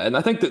much. Yeah, and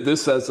I think that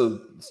this has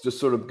just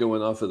sort of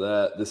going off of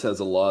that, this has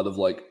a lot of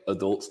like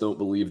adults don't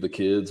believe the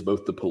kids,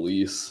 both the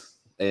police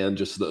and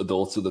just the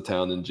adults of the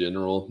town in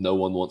general. No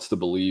one wants to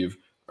believe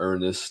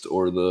Ernest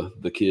or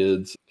the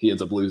kids. He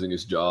ends up losing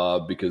his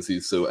job because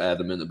he's so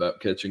adamant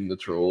about catching the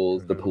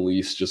trolls. The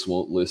police just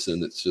won't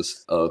listen. It's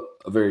just a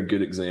very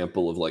good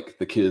example of like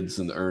the kids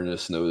and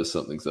Ernest notice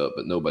something's up,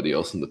 but nobody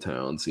else in the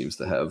town seems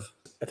to have.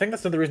 I think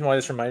that's another reason why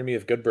this reminded me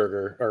of Good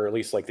Burger, or at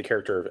least like the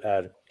character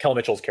of Kel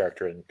Mitchell's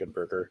character in Good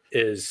Burger,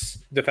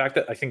 is the fact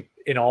that I think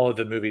in all of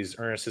the movies,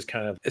 Ernest is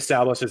kind of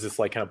established as this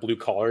like kind of blue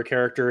collar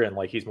character, and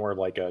like he's more of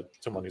like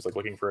someone who's like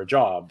looking for a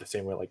job. The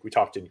same way like we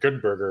talked in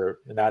Good Burger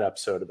in that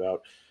episode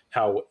about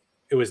how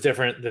it was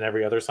different than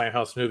every other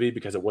Slimehouse movie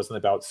because it wasn't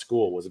about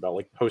school. It was about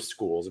like post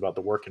school. It was about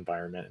the work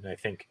environment. And I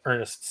think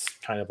Ernest's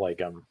kind of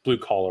like blue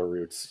collar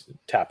roots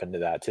tap into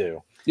that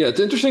too. Yeah,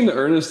 it's interesting that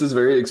Ernest is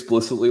very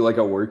explicitly like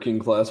a working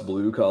class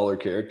blue collar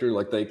character.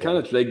 Like they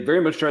very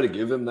much try to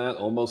give him that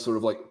almost sort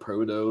of like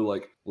proto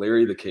like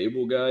Larry the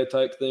Cable Guy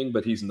type thing,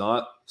 but he's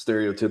not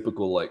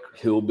stereotypical like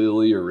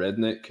hillbilly or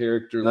redneck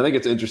character. And I think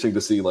it's interesting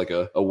to see like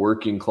a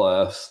working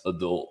class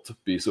adult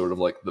be sort of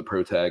like the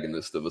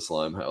protagonist of a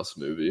Slimehouse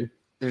movie.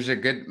 There's a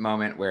good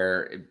moment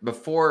where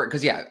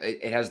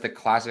it has the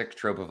classic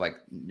trope of like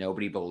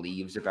nobody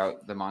believes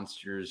about the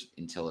monsters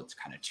until it's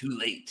kind of too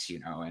late,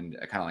 and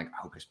kind of like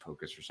Hocus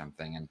Pocus or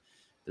something. And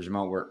there's a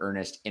moment where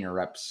Ernest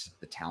interrupts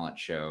the talent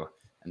show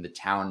and the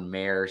town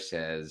mayor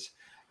says,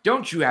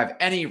 "Don't you have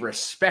any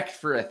respect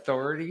for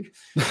authority?"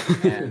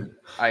 And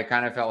I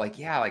kind of felt like,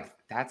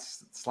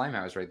 that's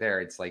Slimehouse right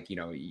there. It's like,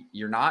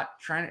 you're not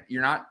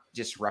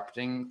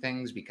disrupting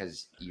things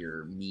because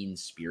you're mean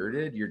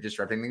spirited. You're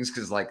disrupting things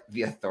because like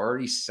the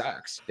authority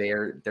sucks.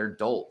 They're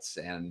dolts.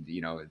 And,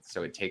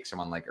 so it takes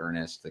someone like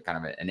Ernest, the kind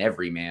of an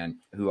everyman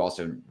who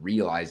also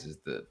realizes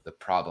the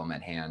problem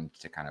at hand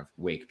to kind of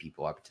wake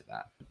people up to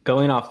that.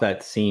 Going off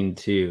that scene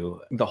too,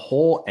 the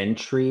whole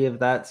entry of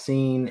that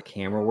scene,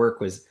 camera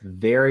work was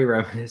very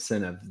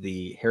reminiscent of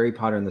the Harry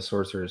Potter and the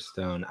Sorcerer's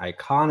Stone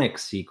iconic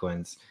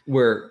sequence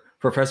where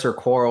Professor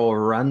Quirrell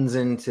runs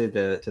into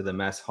the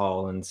mess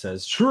hall and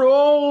says,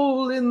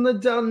 "Troll in the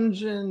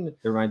dungeon."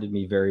 It reminded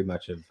me very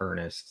much of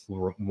Ernest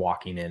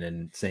walking in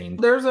and saying,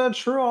 "There's a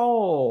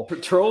troll."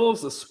 Troll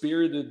is a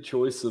spirited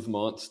choice of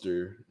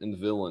monster and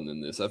villain in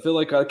this. I feel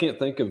like I can't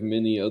think of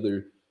many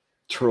other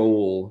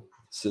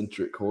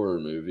troll-centric horror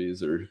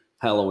movies or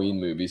Halloween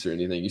movies or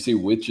anything. You see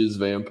witches,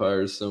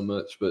 vampires so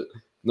much, but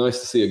nice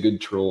to see a good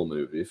troll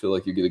movie. I feel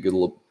like you get a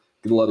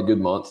lot of good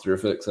monster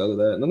effects out of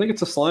that. And I think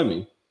it's a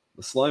slimy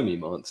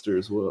monster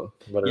as well.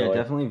 Yeah,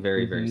 definitely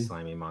very, very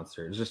slimy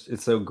monster.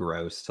 It's so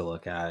gross to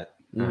look at.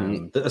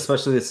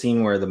 Especially the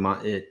scene where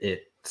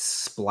it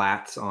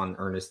splats on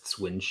Ernest's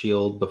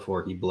windshield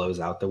before he blows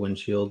out the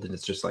windshield, and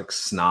it's just like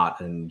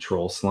snot and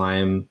troll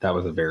slime. That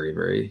was a very,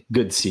 very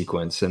good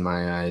sequence in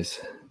my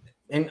eyes.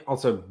 And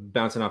also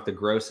bouncing off the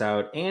gross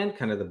out and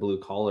kind of the blue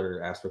collar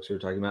aspects we were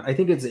talking about. I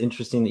think it's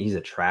interesting that he's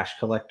a trash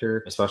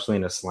collector, especially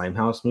in a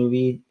Slimehouse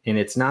movie. And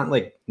it's not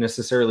like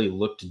necessarily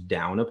looked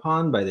down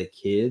upon by the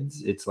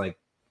kids. It's like,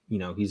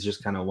 he's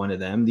just kind of one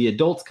of them. The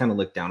adults kind of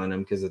look down on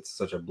him because it's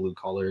such a blue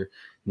collar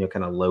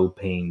kind of low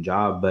paying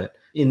job. But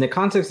in the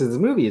context of this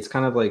movie, it's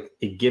kind of like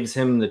it gives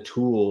him the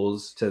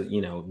tools to,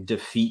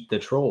 defeat the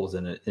trolls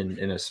in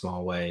a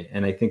small way.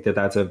 And I think that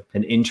that's an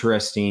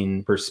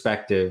interesting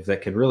perspective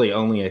that could really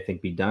only, I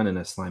think, be done in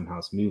a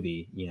Slimehouse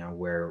movie,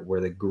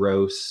 where the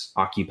gross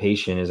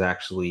occupation is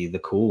actually the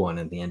cool one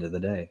at the end of the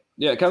day.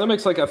 Yeah, it kind of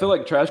makes I feel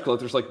like Trash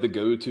Collector's like the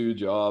go-to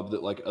job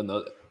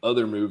that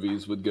other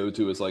movies would go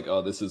to. Is like,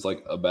 oh, this is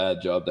like a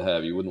bad job to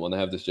have. You wouldn't want to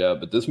have this job,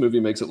 but this movie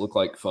makes it look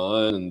like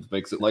fun and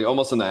makes it like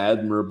almost an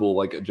admirable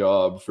like a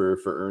job for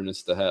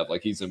Ernest to have.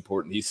 Like, he's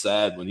important. He's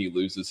sad when he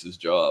loses his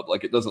job.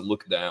 Like, it doesn't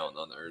look down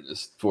on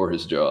Ernest for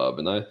his job,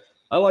 and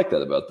I like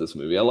that about this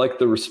movie. I like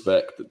the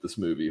respect that this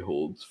movie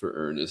holds for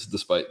Ernest,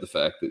 despite the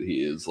fact that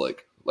he is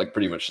like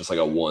pretty much just like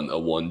a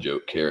one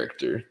joke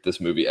character. This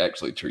movie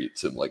actually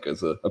treats him like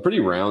as a pretty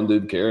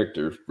rounded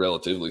character,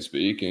 relatively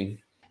speaking.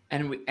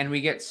 And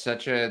we get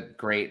such a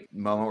great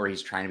moment where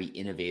he's trying to be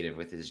innovative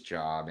with his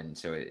job, and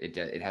so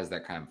it has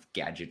that kind of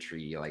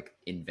gadgetry like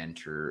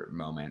inventor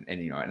moment,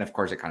 and and of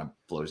course it kind of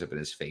blows up in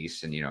his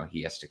face, and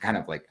he has to kind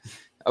of like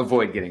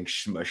avoid getting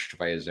smushed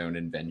by his own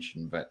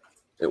invention, but.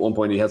 At one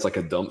point, he has like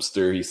a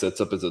dumpster he sets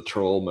up as a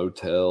troll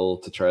motel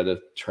to try to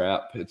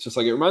trap. It's just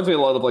like, it reminds me a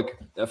lot of like,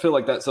 I feel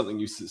like that's something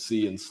you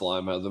see in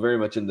Slimehouse. They're very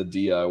much in the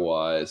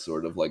DIY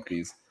sort of like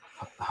these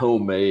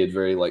homemade,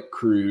 very like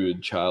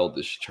crude,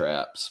 childish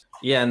traps.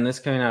 Yeah, and this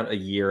coming out a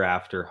year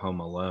after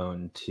Home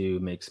Alone too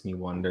makes me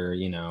wonder,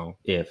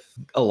 if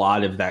a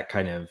lot of that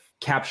kind of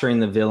capturing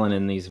the villain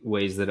in these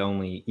ways that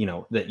only,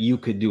 that you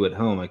could do at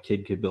home, a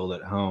kid could build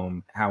at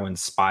home, how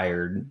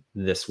inspired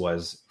this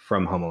was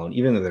from Home Alone,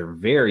 even though they're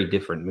very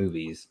different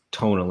movies,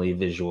 tonally,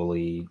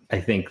 visually. I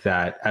think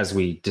that, as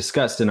we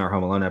discussed in our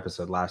Home Alone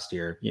episode last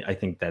year, I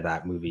think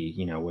that movie,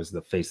 was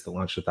the face that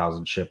launched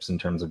 1,000 ships in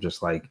terms of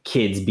just like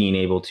kids being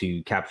able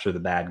to capture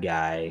the bad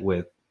guy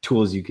with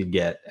tools you could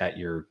get at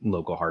your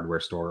local hardware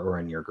store or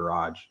in your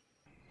garage.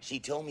 She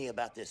told me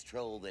about this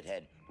troll that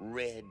had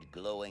red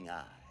glowing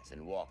eyes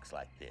and walks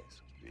like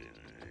this.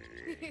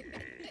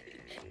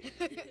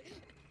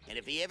 And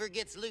if he ever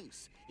gets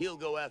loose, he'll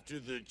go after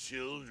the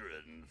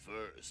children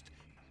first.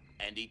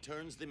 And he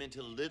turns them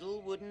into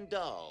little wooden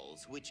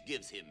dolls, which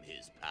gives him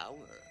his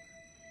power.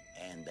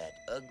 And that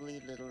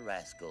ugly little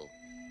rascal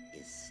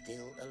is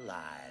still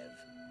alive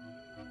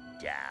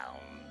down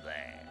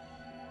there.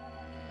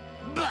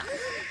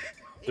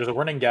 There's a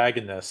running gag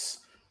in this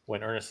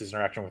when Ernest is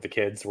interacting with the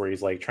kids where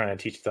he's like trying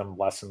to teach them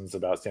lessons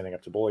about standing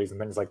up to bullies and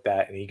things like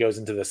that. And he goes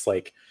into this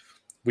like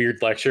weird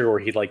lecture where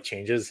he like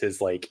changes his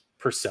like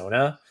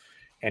persona.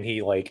 And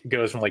he like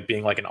goes from like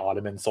being like an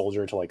Ottoman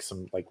soldier to like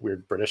some like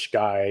weird British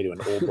guy to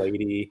an old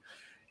lady.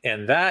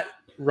 And that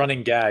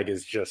running gag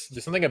is just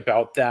something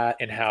about that,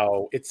 and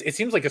how it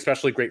seems like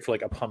especially great for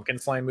like a Pumpkin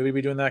Slime movie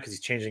be doing that, because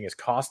he's changing his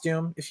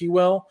costume, if you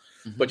will.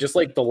 Mm-hmm. But just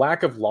like the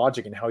lack of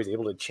logic and how he's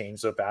able to change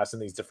so fast in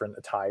these different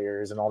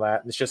attires and all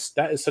that. It's just,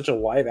 that is such a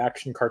live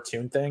action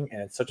cartoon thing,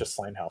 and it's such a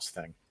Slimehouse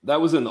thing.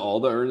 That was in all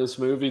the Ernest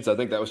movies. I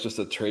think that was just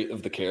a trait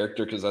of the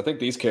character, because I think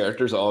these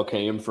characters all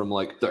came from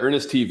like the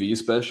Ernest TV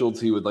specials.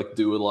 He would like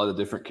do a lot of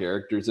different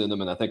characters in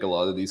them, and I think a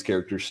lot of these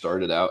characters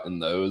started out in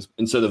those.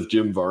 Instead of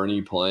Jim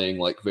Varney playing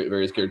like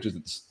various characters,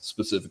 it's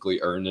specifically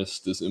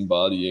Ernest is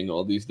embodying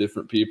all these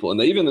different people. And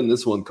they even in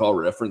this one call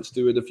reference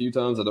to it a few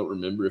times. I don't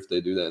remember if they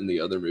do that in the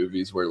other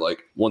movies, where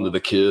like one of the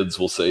kids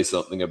will say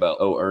something about,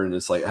 oh,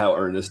 Ernest, like how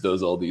Ernest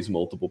does all these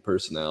multiple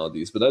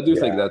personalities. But I do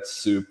think that's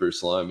super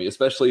slimy,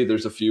 especially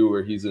there's a few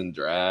where he's in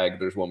drag.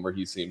 There's one where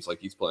he seems like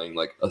he's playing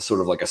like a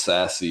sort of like a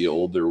sassy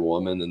older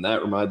woman, and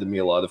that reminded me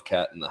a lot of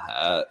Cat in the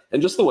Hat.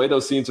 And just the way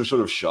those scenes are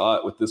sort of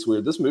shot with this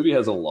movie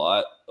has a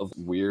lot of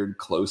weird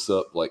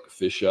close-up like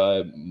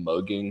fisheye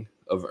mugging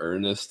of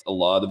Ernest. A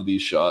lot of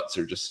these shots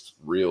are just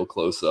real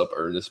close-up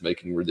Ernest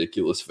making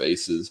ridiculous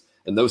faces,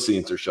 and those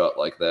scenes are shot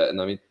like that. And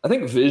I mean, I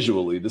think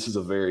visually this is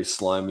a very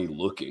slimy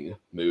looking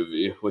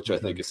movie, which I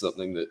think is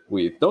something that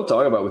we don't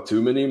talk about with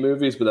too many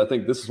movies, but I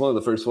think this is one of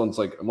the first ones,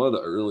 like one of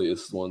the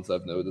earliest ones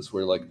I've noticed,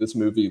 where like this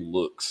movie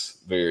looks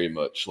very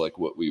much like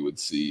what we would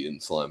see in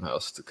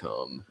Slimehouse to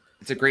come.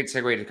 It's a great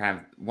segue to kind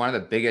of one of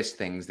the biggest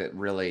things that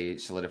really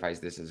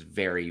solidifies this as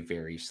very,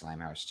 very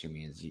Slimehouse to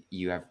me is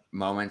you have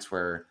moments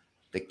where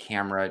the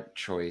camera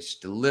choice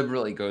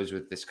deliberately goes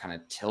with this kind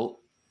of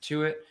tilt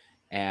to it.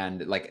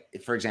 And like,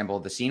 for example,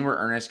 the scene where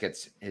Ernest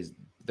gets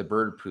the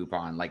bird poop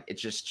on, like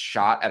it's just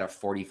shot at a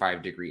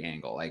 45-degree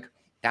angle. Like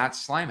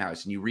that's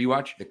Slimehouse. And you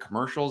rewatch the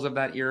commercials of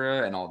that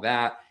era and all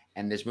that.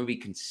 And this movie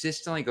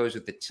consistently goes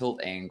with the tilt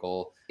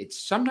angle. It's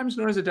sometimes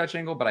known as a Dutch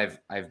angle, but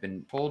I've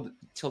been told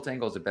tilt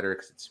angle is better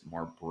because it's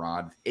more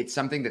broad. It's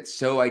something that's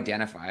so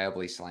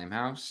identifiably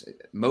Slimehouse.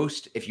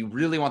 If you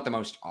really want the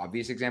most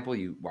obvious example,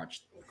 you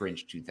watch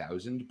Grinch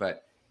 2000,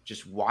 but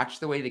just watch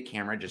the way the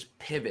camera just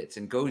pivots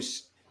and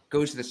goes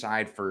to the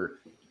side for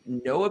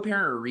no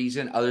apparent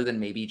reason other than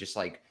maybe just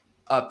like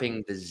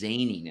upping the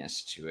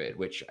zaniness to it,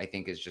 which I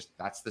think is just,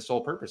 that's the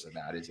sole purpose of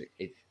that, is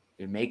it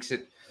makes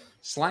it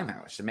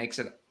Slimehouse. It makes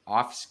it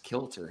off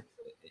kilter.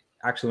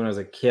 Actually, when I was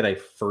a kid, I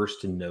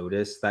first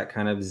noticed that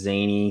kind of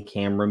zany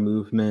camera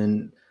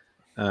movement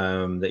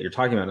that you're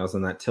talking about,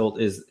 Nelson, that tilt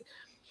is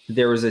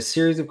there was a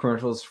series of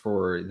commercials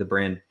for the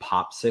brand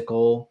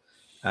Popsicle,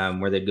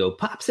 where they'd go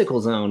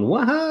Popsicle Zone,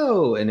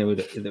 whoa, and it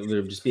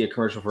would just be a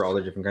commercial for all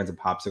the different kinds of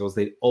popsicles.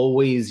 They'd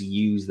always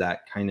use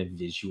that kind of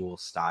visual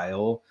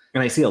style,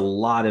 and I see a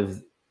lot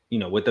of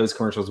what those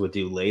commercials would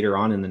do later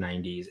on in the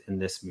 90s in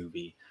this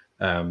movie.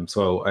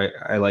 So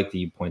I like that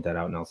you point that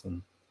out,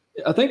 Nelson.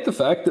 I think the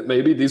fact that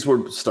maybe these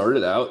were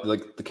started out,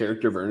 like the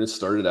character of Ernest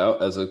started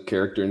out as a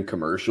character in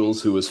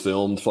commercials who was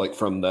filmed like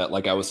from that,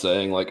 like I was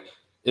saying, like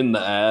in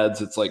the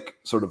ads, it's like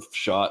sort of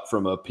shot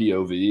from a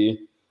POV.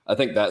 I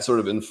think that sort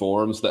of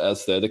informs the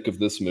aesthetic of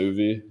this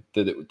movie,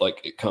 that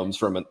it comes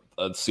from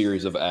a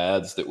series of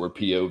ads that were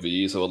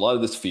POV. So a lot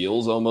of this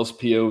feels almost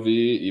POV,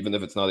 even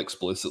if it's not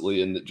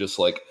explicitly, and just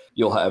like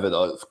you'll have it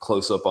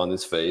close up on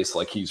his face,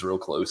 like he's real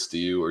close to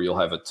you, or you'll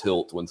have a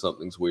tilt when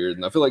something's weird.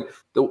 And I feel like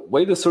the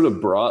way this sort of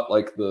brought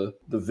like the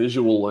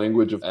visual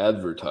language of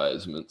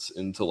advertisements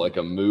into like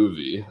a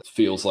movie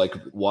feels like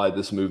why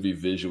this movie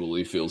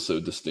visually feels so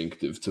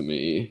distinctive to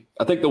me.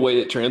 I think the way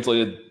it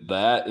translated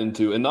that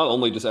into, and not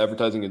only just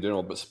advertising in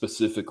general, but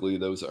specifically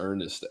those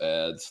Ernest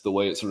ads, the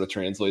way it sort of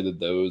translated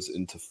those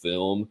into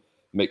film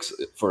makes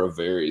it for a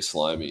very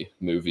slimy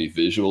movie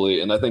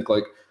visually. And I think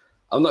like,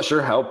 I'm not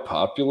sure how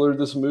popular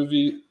this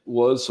movie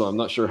was, so I'm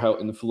not sure how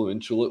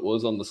influential it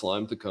was on the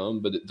slime to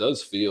come, but it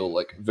does feel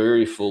like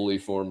very fully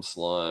formed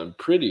slime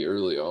pretty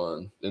early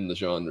on in the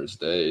genre's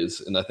days.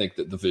 And I think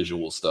that the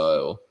visual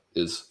style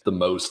is the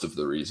most of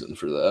the reason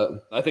for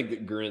that. I think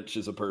that Grinch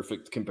is a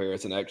perfect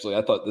comparison, actually.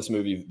 I thought this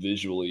movie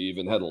visually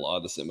even had a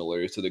lot of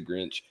similarities to the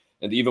Grinch.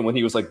 And even when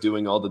he was like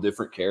doing all the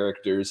different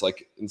characters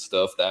like and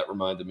stuff, that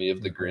reminded me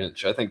of the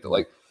Grinch. I think that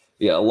like,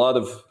 yeah, a lot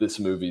of this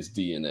movie's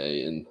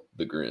DNA in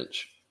the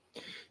Grinch.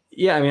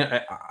 Yeah, I mean,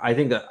 I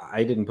think that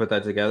I didn't put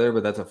that together,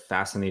 but that's a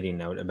fascinating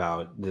note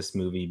about this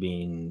movie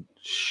being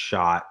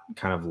shot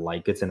kind of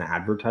like it's an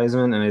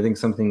advertisement. And I think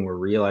something we're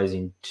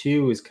realizing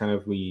too is kind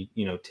of we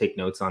take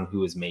notes on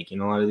who is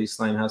making a lot of these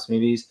Slimehouse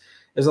movies.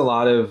 There's a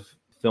lot of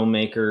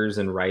filmmakers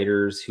and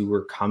writers who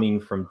were coming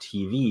from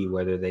TV,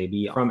 whether they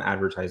be from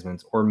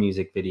advertisements or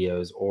music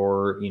videos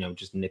or,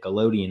 just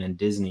Nickelodeon and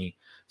Disney.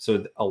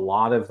 So a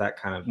lot of that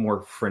kind of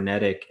more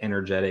frenetic,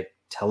 energetic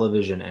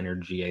television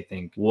energy, I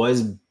think,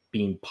 was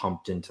being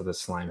pumped into the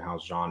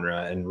Slimehouse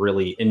genre and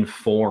really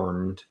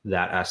informed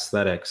that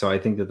aesthetic. So I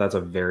think that that's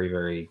a very,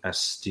 very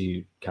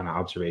astute kind of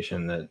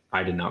observation that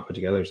I did not put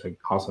together. It's like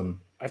awesome.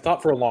 I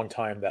thought for a long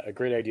time that a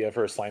great idea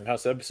for a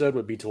Slimehouse episode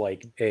would be to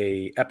like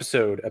a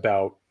episode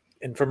about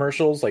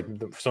infomercials, like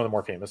some of the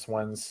more famous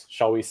ones,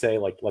 shall we say,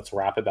 like Let's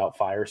Rap About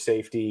Fire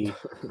Safety,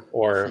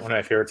 or one of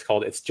my favorites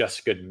called It's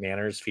Just Good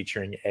Manners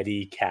featuring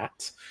Eddie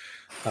Cat.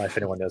 If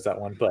anyone knows that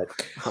one, but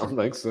I don't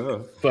think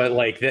so. But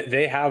like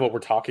they have what we're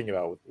talking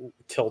about,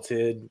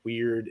 tilted,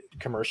 weird,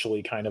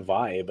 commercially kind of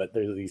vibe. But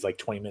there's these like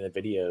 20-minute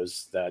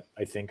videos that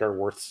I think are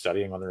worth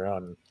studying on their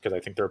own because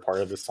I think they're part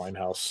of the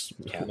Slimehouse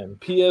canon.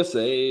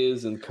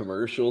 PSAs and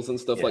commercials and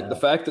stuff, like the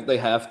fact that they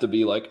have to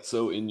be like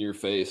so in your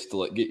face to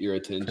like get your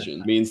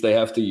attention means they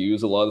have to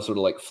use a lot of sort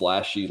of like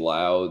flashy,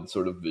 loud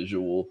sort of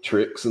visual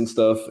tricks and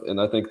stuff. And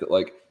I think that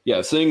like,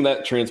 yeah, seeing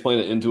that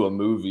transplanted into a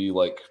movie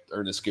like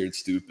Ernest Scared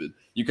Stupid,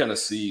 you kind of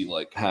see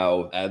like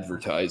how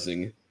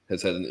advertising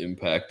has had an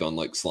impact on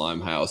like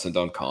Slimehouse and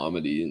on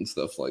comedy and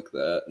stuff like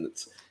that. And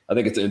I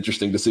think it's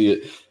interesting to see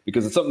it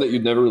because it's something that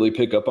you'd never really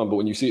pick up on, but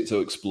when you see it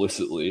so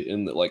explicitly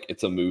in that like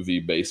it's a movie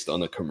based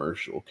on a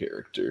commercial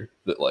character,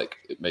 that like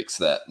it makes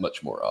that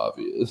much more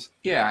obvious.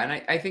 Yeah,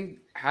 and I think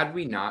had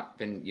we not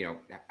been,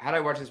 had I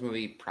watched this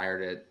movie prior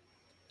to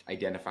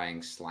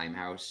identifying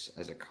Slimehouse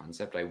as a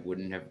concept, I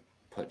wouldn't have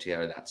put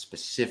together that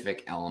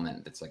specific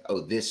element that's like,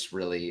 oh, this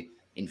really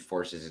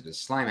enforces it as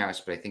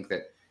Slimehouse. But I think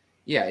that,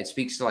 yeah, it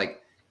speaks to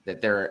like that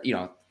there,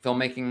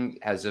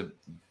 filmmaking has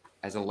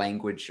a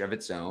language of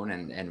its own,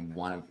 and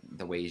one of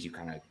the ways you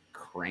kind of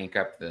crank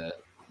up the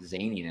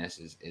zaniness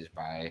is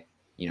by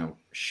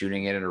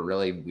shooting it at a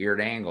really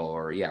weird angle,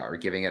 or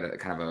giving it a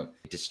kind of a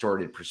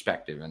distorted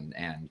perspective,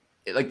 and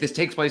like this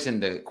takes place in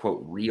the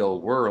quote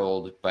real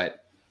world,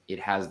 but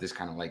it has this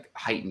kind of like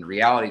heightened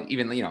reality.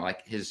 Even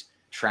like his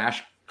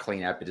trash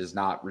cleanup, it does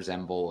not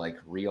resemble like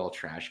real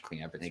trash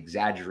cleanup, an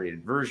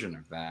exaggerated version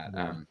of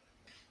that.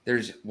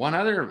 There's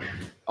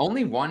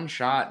only one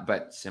shot,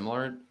 but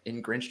similar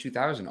in Grinch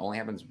 2000, only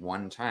happens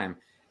one time.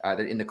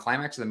 In the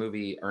climax of the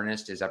movie,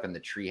 Ernest is up in the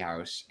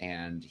treehouse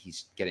and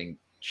he's getting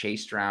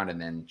chased around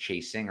and then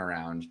chasing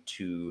around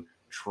two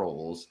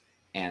trolls,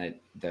 and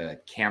the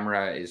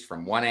camera is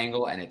from one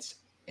angle and it's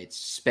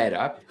sped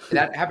up.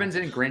 That happens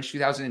in Grinch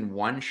 2000 in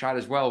one shot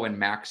as well, when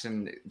Max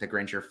and the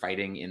Grinch are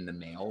fighting in the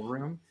mail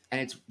room. And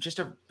it's just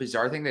a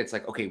bizarre thing that it's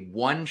like, okay,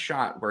 one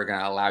shot, we're going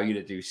to allow you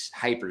to do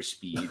hyper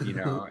speed,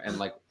 and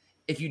like,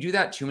 if you do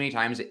that too many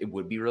times, it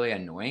would be really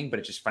annoying, but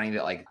it's just funny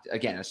that like,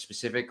 again,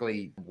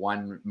 specifically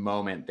one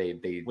moment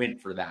they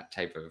went for that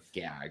type of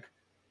gag.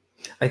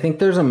 I think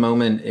there's a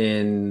moment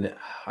in,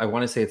 I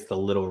want to say it's the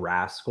Little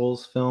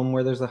Rascals film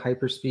where there's a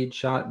hyperspeed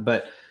shot,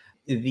 but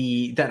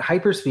that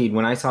hyperspeed,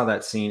 when I saw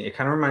that scene, it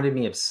kind of reminded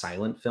me of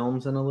silent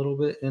films in a little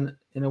bit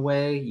in a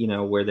way, you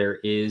know, where there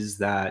is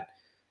that,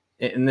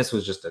 and this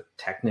was just a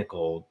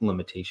technical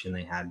limitation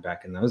they had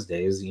back in those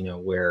days, you know,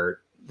 where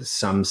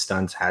some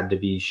stunts had to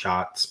be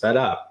shot sped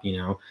up, you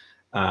know.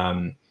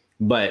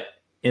 But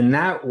in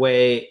that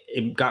way,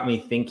 it got me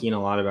thinking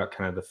a lot about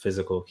kind of the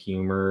physical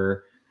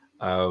humor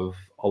of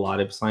a lot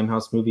of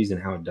Slimehouse movies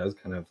and how it does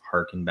kind of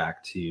harken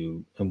back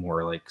to a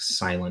more like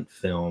silent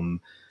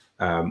film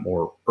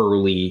or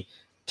early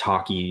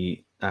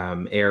talkie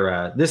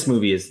era. This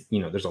movie is, you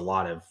know, there's a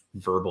lot of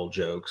verbal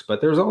jokes, but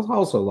there's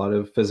also a lot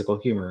of physical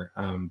humor.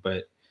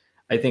 But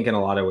I think in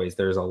a lot of ways,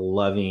 there's a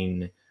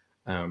loving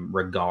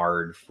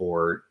regard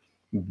for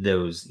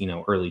those, you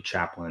know, early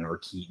Chaplin or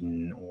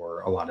Keaton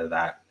or a lot of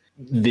that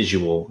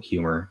visual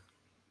humor.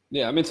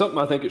 Yeah, I mean, something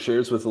I think it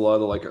shares with a lot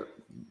of like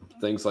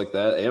things like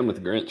that, and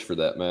with Grinch for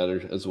that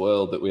matter as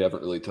well, that we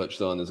haven't really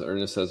touched on, is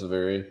Ernest has a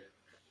very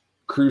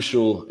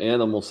crucial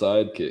animal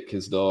sidekick,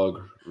 his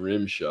dog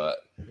Rimshot,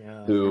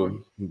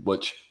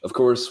 which of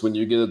course, when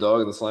you get a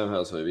dog in the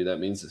Slimehouse movie, that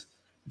means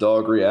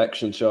dog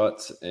reaction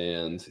shots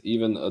and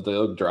even a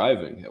dog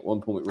driving. At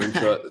one point,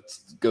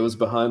 Rimshot goes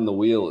behind the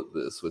wheel at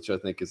this, which I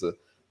think is a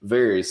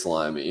very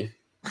slimy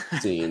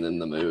scene in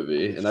the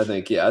movie. And I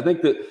think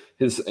that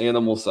his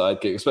animal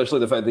sidekick, especially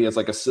the fact that he has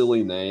like a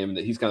silly name,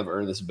 that he's kind of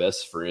Ernest's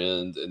best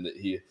friend, and that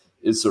he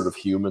is sort of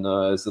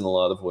humanized in a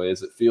lot of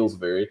ways. It feels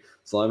very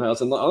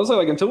Slimehouse. And honestly,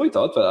 like, until we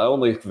talked about it, I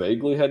only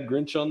vaguely had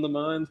Grinch on the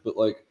mind, but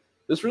like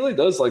this really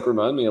does like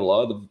remind me a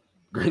lot of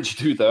Grinch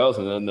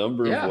 2000 in a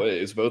number of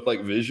ways, both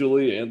like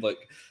visually and like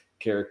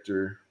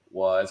character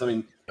wise. I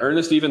mean,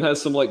 Ernest even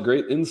has some like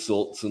great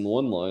insults and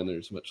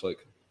one-liners, much like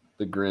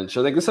the Grinch.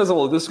 I think this has a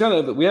lot. This kind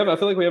of I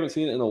feel like we haven't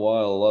seen it in a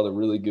while. A lot of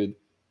really good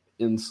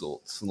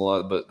insults and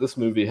but this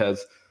movie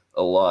has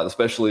a lot,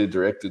 especially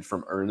directed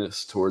from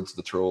Ernest towards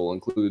the troll,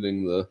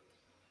 including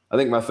I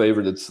think my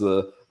favorite, it's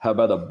the "How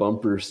about a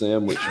bumper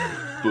sandwich,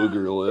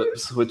 booger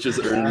lips," which is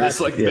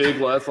Ernest's like big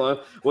last line.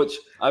 Which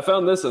I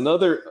found this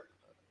another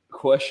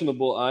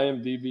questionable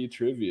IMDb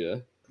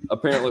trivia.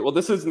 Apparently, well,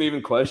 this isn't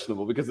even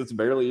questionable because it's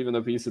barely even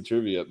a piece of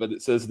trivia, but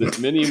it says that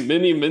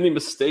many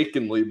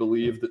mistakenly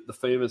believe that the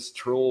famous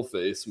troll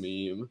face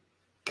meme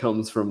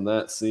comes from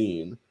that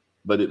scene,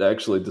 but it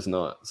actually does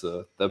not.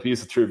 So that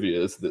piece of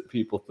trivia is that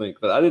people think,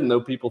 but I didn't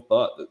know people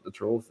thought that the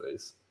troll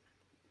face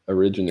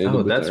originated.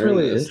 Oh, that's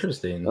really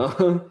interesting.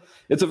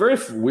 It's a very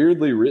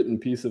weirdly written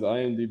piece of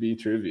IMDb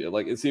trivia.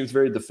 Like, it seems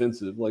very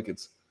defensive, like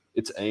it's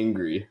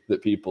angry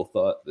that people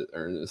thought that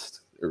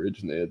Ernest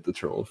originated the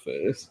troll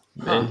face.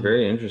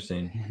 Very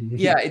interesting.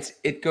 Yeah,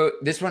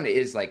 this one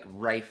is like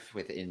rife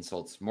with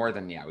insults more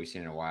than we've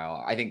seen in a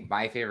while. I think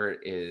my favorite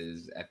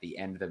is at the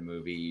end of the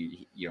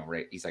movie, you know,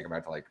 right, he's like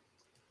about to like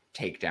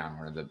take down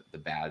one of the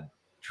bad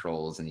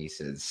trolls, and he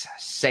says,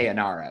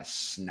 "Sayonara,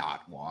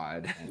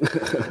 snotwad."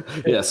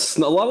 Yes,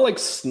 a lot of like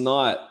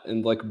snot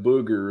and like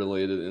booger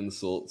related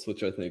insults,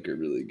 which I think are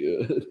really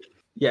good.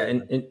 Yeah,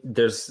 and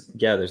there's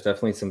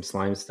definitely some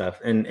slime stuff,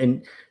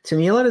 and to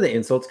me, a lot of the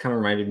insults kind of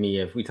reminded me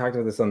of, we talked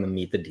about this on the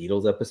Meet the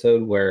Deedles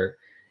episode, where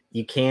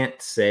you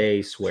can't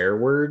say swear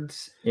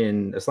words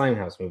in a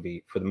Slimehouse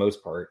movie for the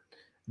most part.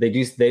 They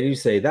do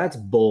say "that's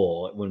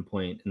bull" at one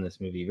point in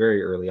this movie,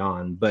 very early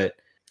on, but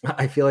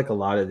I feel like a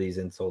lot of these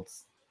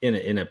insults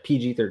in a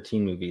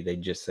PG-13 movie, they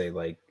just say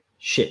like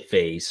 "shit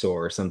face"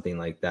 or something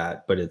like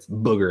that, but it's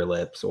 "booger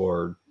lips"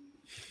 or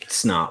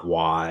 "snot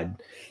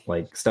wad,"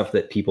 like stuff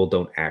that people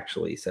don't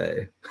actually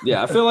say.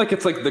 Yeah, I feel like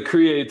it's like the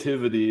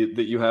creativity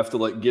that you have to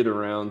like get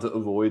around to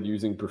avoid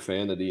using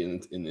profanity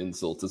in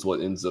insults is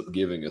what ends up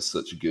giving us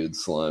such good,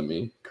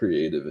 slimy,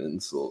 creative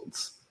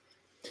insults.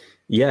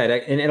 Yeah,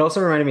 and it also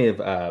reminded me of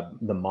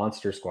the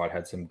Monster Squad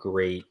had some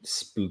great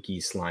spooky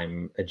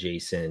slime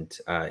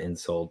adjacent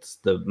insults.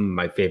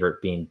 My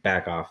favorite being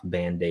 "back off,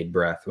 Band-Aid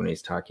breath" when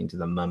he's talking to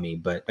the mummy,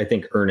 but I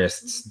think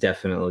Ernest's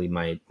definitely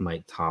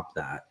might top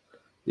that.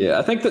 Yeah,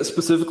 I think that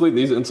specifically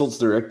these insults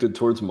directed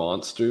towards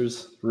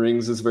monsters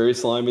rings is very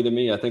slimy to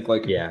me. I think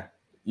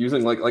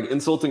using like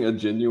insulting a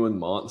genuine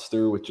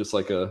monster with just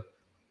like a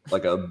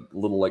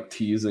little like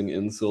teasing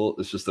insult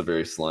is just a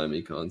very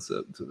slimy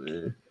concept to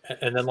me.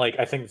 And then like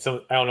I think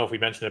I don't know if we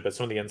mentioned it, but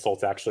some of the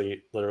insults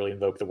actually literally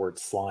invoke the word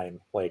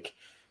slime, like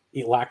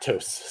 "eat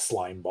lactose,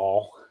 slime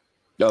ball."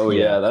 Oh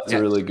yeah, that's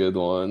a really good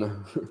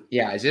one.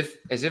 Yeah, as if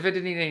it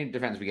didn't need any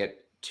defense, we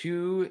get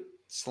two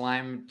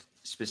slime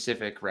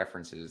specific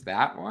references.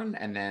 That one,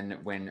 and then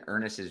when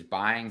Ernest is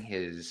buying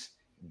his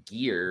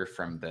gear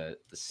from the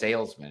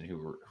salesmen who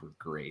were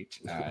great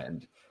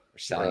and were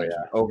selling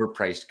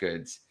overpriced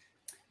goods,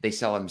 they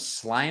sell him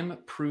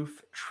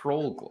slime-proof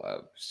troll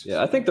gloves.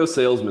 Yeah, I think those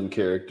salesman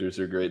characters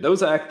are great.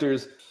 Those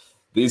actors,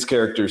 these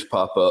characters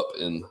pop up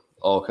in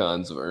all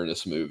kinds of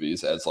Ernest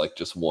movies as like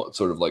just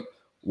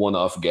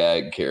one-off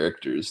gag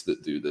characters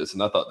that do this.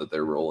 And I thought that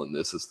their role in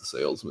this as the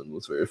salesman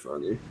was very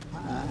funny.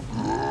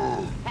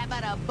 How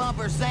about a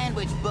bumper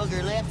sandwich,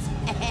 booger lips?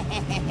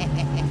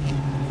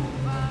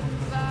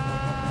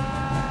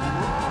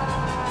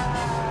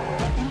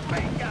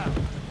 Bingo!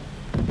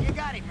 You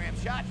got him,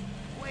 Rimshot.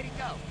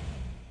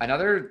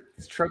 Another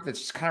trope that's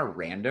just kind of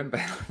random,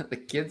 but the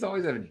kids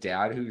always have a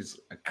dad who's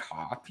a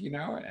cop,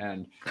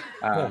 and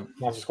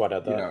Monster Squad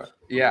had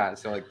that.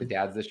 So like the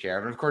dad's the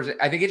sheriff, and of course,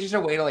 I think it's just a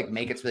way to like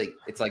make it so like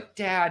it's like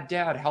dad,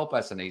 help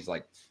us, and he's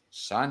like,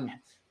 son,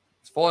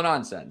 it's full of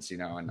nonsense,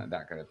 and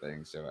that kind of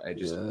thing. So I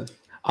just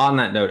on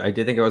that note, I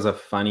did think it was a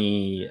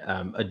funny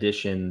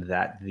addition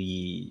that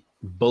the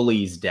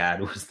bully's dad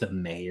was the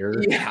mayor.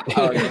 Yeah.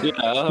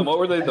 What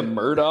were they? The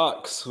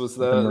Murdochs? Was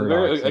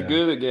that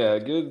a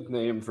good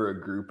name for a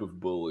group of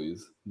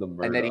bullies? The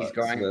Murdochs. And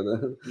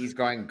then he's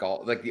going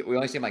golf. Like we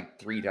only see him like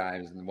 3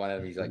 times, and one of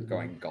them he's like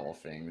going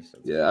golfing. So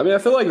I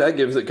feel like that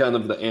gives it kind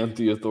of the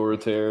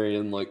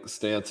anti-authoritarian like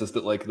stances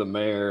that like the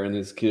mayor and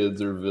his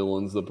kids are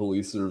villains, the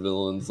police are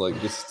villains,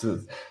 like just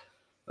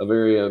a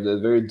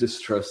very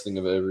distrusting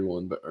of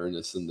everyone but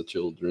Ernest and the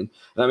children.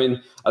 And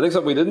I think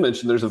something we did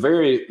mention, there's a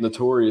very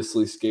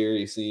notoriously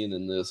scary scene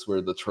in this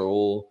where the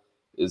troll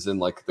is in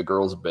like the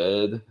girl's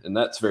bed, and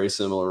that's very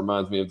similar.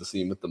 Reminds me of the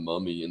scene with the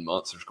mummy in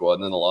Monster Squad,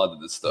 and then a lot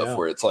of this stuff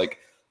where it's like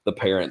the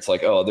parents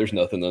like, oh, there's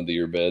nothing under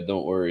your bed,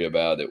 don't worry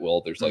about it.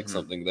 Well, there's like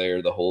something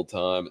there the whole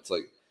time. It's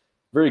like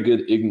very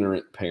good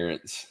ignorant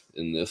parents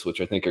in this, which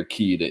I think are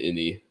key to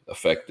any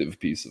effective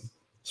piece of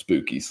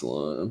spooky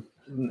slime.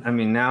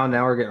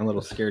 Now we're getting a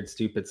little scared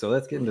stupid, so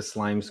let's get into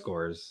slime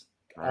scores.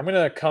 I'm going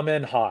to come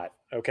in hot,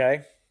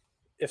 okay?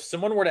 If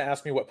someone were to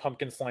ask me what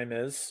pumpkin slime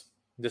is,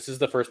 this is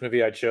the first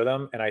movie I'd show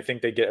them, and I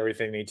think they get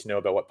everything they need to know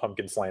about what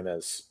pumpkin slime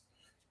is.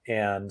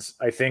 And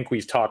I think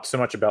we've talked so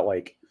much about,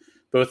 like,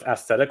 both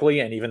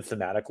aesthetically and even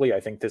thematically, I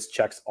think this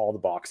checks all the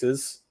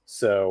boxes.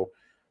 So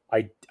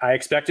I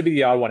expect to be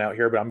the odd one out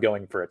here, but I'm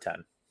going for a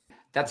 10.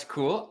 That's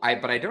cool.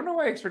 But I don't know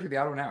why I expected the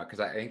odd one out, because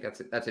I think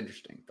that's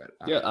interesting. But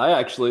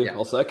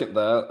I'll second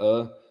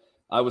that.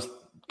 I was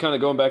kind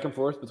of going back and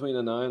forth between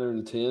a 9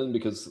 and a 10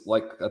 because,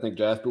 like I think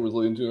Jasper was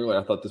alluding to earlier,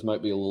 I thought this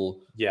might be a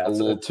little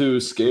too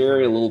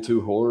scary, a little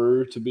too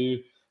horror to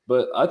be.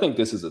 But I think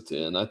this is a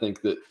 10. I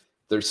think that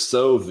they're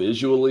so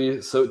visually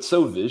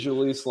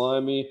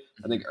slimy.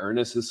 I think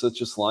Ernest is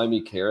such a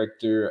slimy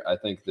character. I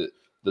think that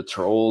the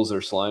trolls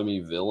are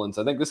slimy villains.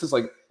 I think this is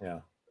like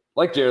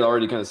Jared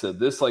already kind of said,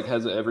 this like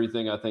has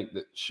everything I think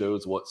that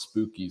shows what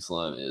spooky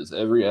slime is.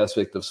 Every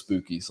aspect of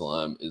spooky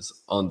slime is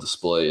on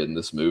display in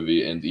this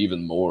movie, and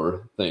even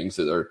more things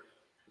that are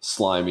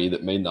slimy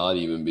that may not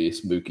even be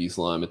spooky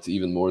slime. It's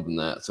even more than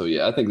that. So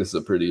I think this is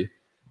a pretty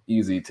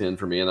easy 10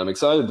 for me, and I'm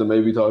excited to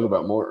maybe talk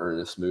about more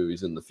Ernest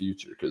movies in the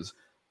future because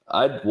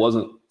I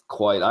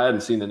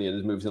hadn't seen any of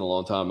his movies in a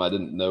long time. I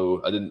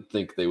didn't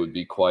think they would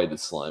be quite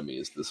as slimy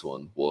as this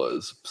one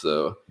was.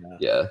 So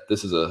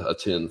this is a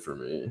 10 for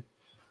me.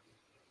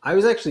 I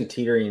was actually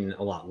teetering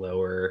a lot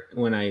lower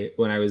when I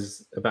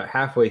was about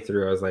halfway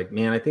through. I was like,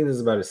 man, I think this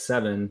is about a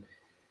 7.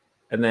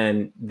 And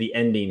then the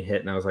ending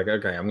hit, and I was like,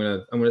 okay, I'm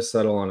gonna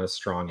settle on a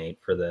strong 8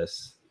 for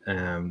this,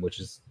 which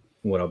is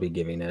what I'll be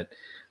giving it.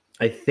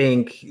 I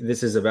think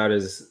this is about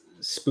as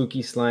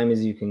spooky slime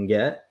as you can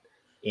get,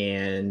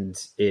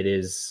 and it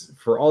is,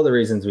 for all the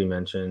reasons we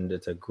mentioned,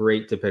 it's a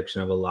great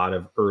depiction of a lot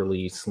of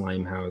early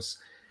Slimehouse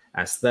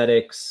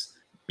aesthetics.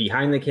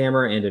 Behind the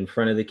camera and in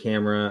front of the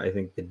camera, I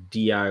think the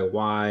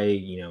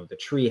DIY, the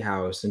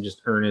treehouse and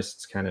just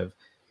Ernest's kind of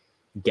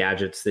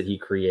gadgets that he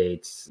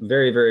creates,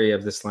 very, very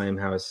of the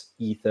Slimehouse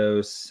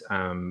ethos.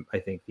 I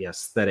think the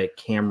aesthetic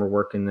camera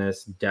work in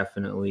this,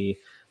 definitely.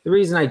 The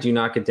reason I do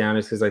knock it down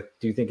is because I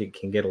do think it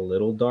can get a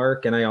little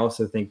dark. And I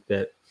also think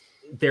that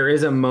there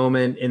is a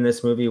moment in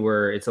this movie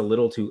where it's a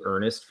little too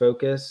Ernest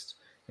focused.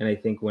 And I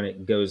think when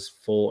it goes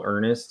full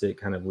Ernest, it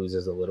kind of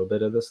loses a little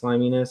bit of the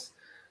sliminess.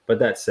 But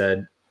that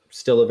said,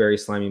 still a very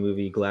slimy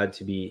movie. Glad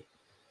to be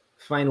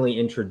finally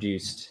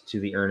introduced to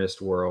the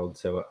Ernest world.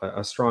 So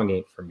a strong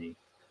 8 for me.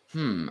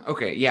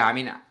 Okay.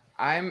 Yeah.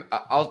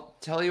 I'll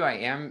tell you,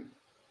 I'm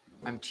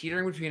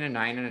teetering between a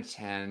 9 and a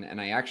 10, and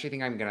I actually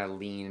think I'm going to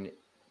lean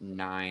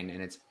 9.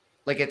 And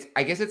I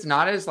guess it's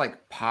not as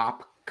like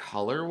pop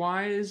color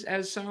wise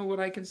as some of what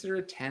I consider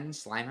a 10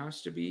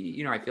 Slimehouse to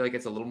be. I feel like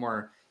it's a little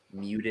more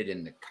muted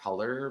in the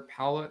color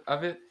palette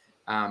of it.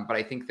 But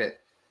I think that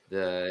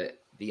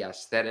the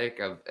aesthetic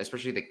of,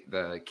 especially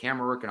the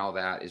camera work and all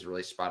that, is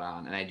really spot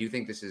on. And I do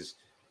think this is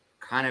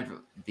kind of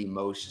the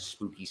most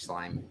spooky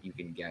slime you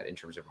can get in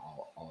terms of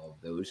all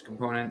of those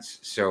components.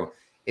 So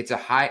it's a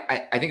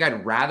high, I think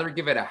I'd rather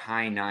give it a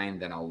high 9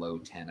 than a low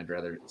 10. I'd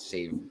rather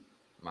save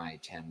my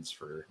 10s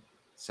for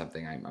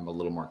something I'm a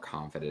little more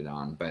confident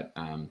on. But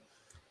I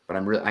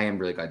am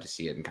really glad to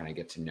see it and kind of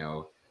get to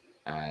know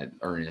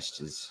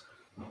Ernest.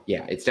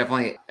 It's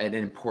definitely an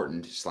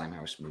important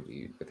Slimehouse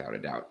movie without a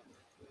doubt.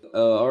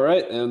 All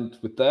right, and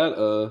with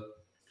that,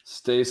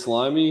 stay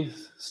slimy,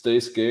 stay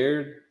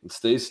scared, and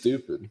stay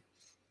stupid.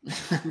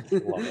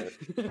 Love it.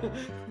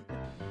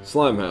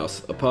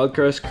 Slimehouse, a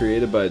podcast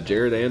created by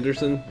Jared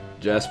Anderson,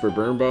 Jasper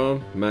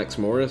Birnbaum, Max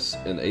Morris,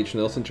 and H.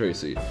 Nelson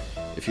Tracy.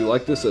 If you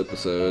like this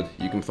episode,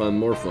 you can find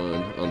more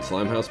fun on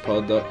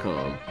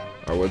SlimeHousePod.com.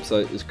 Our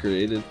website is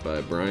created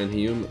by Brian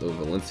Hume of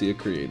Valencia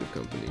Creative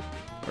Company.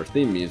 Our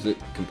theme music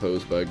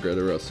composed by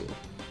Greta Russell.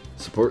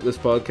 Support this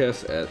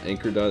podcast at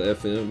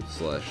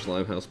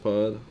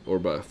anchor.fm/slimehousepod or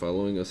by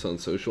following us on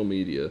social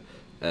media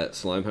at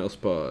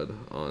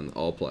slimehousepod on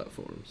all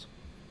platforms.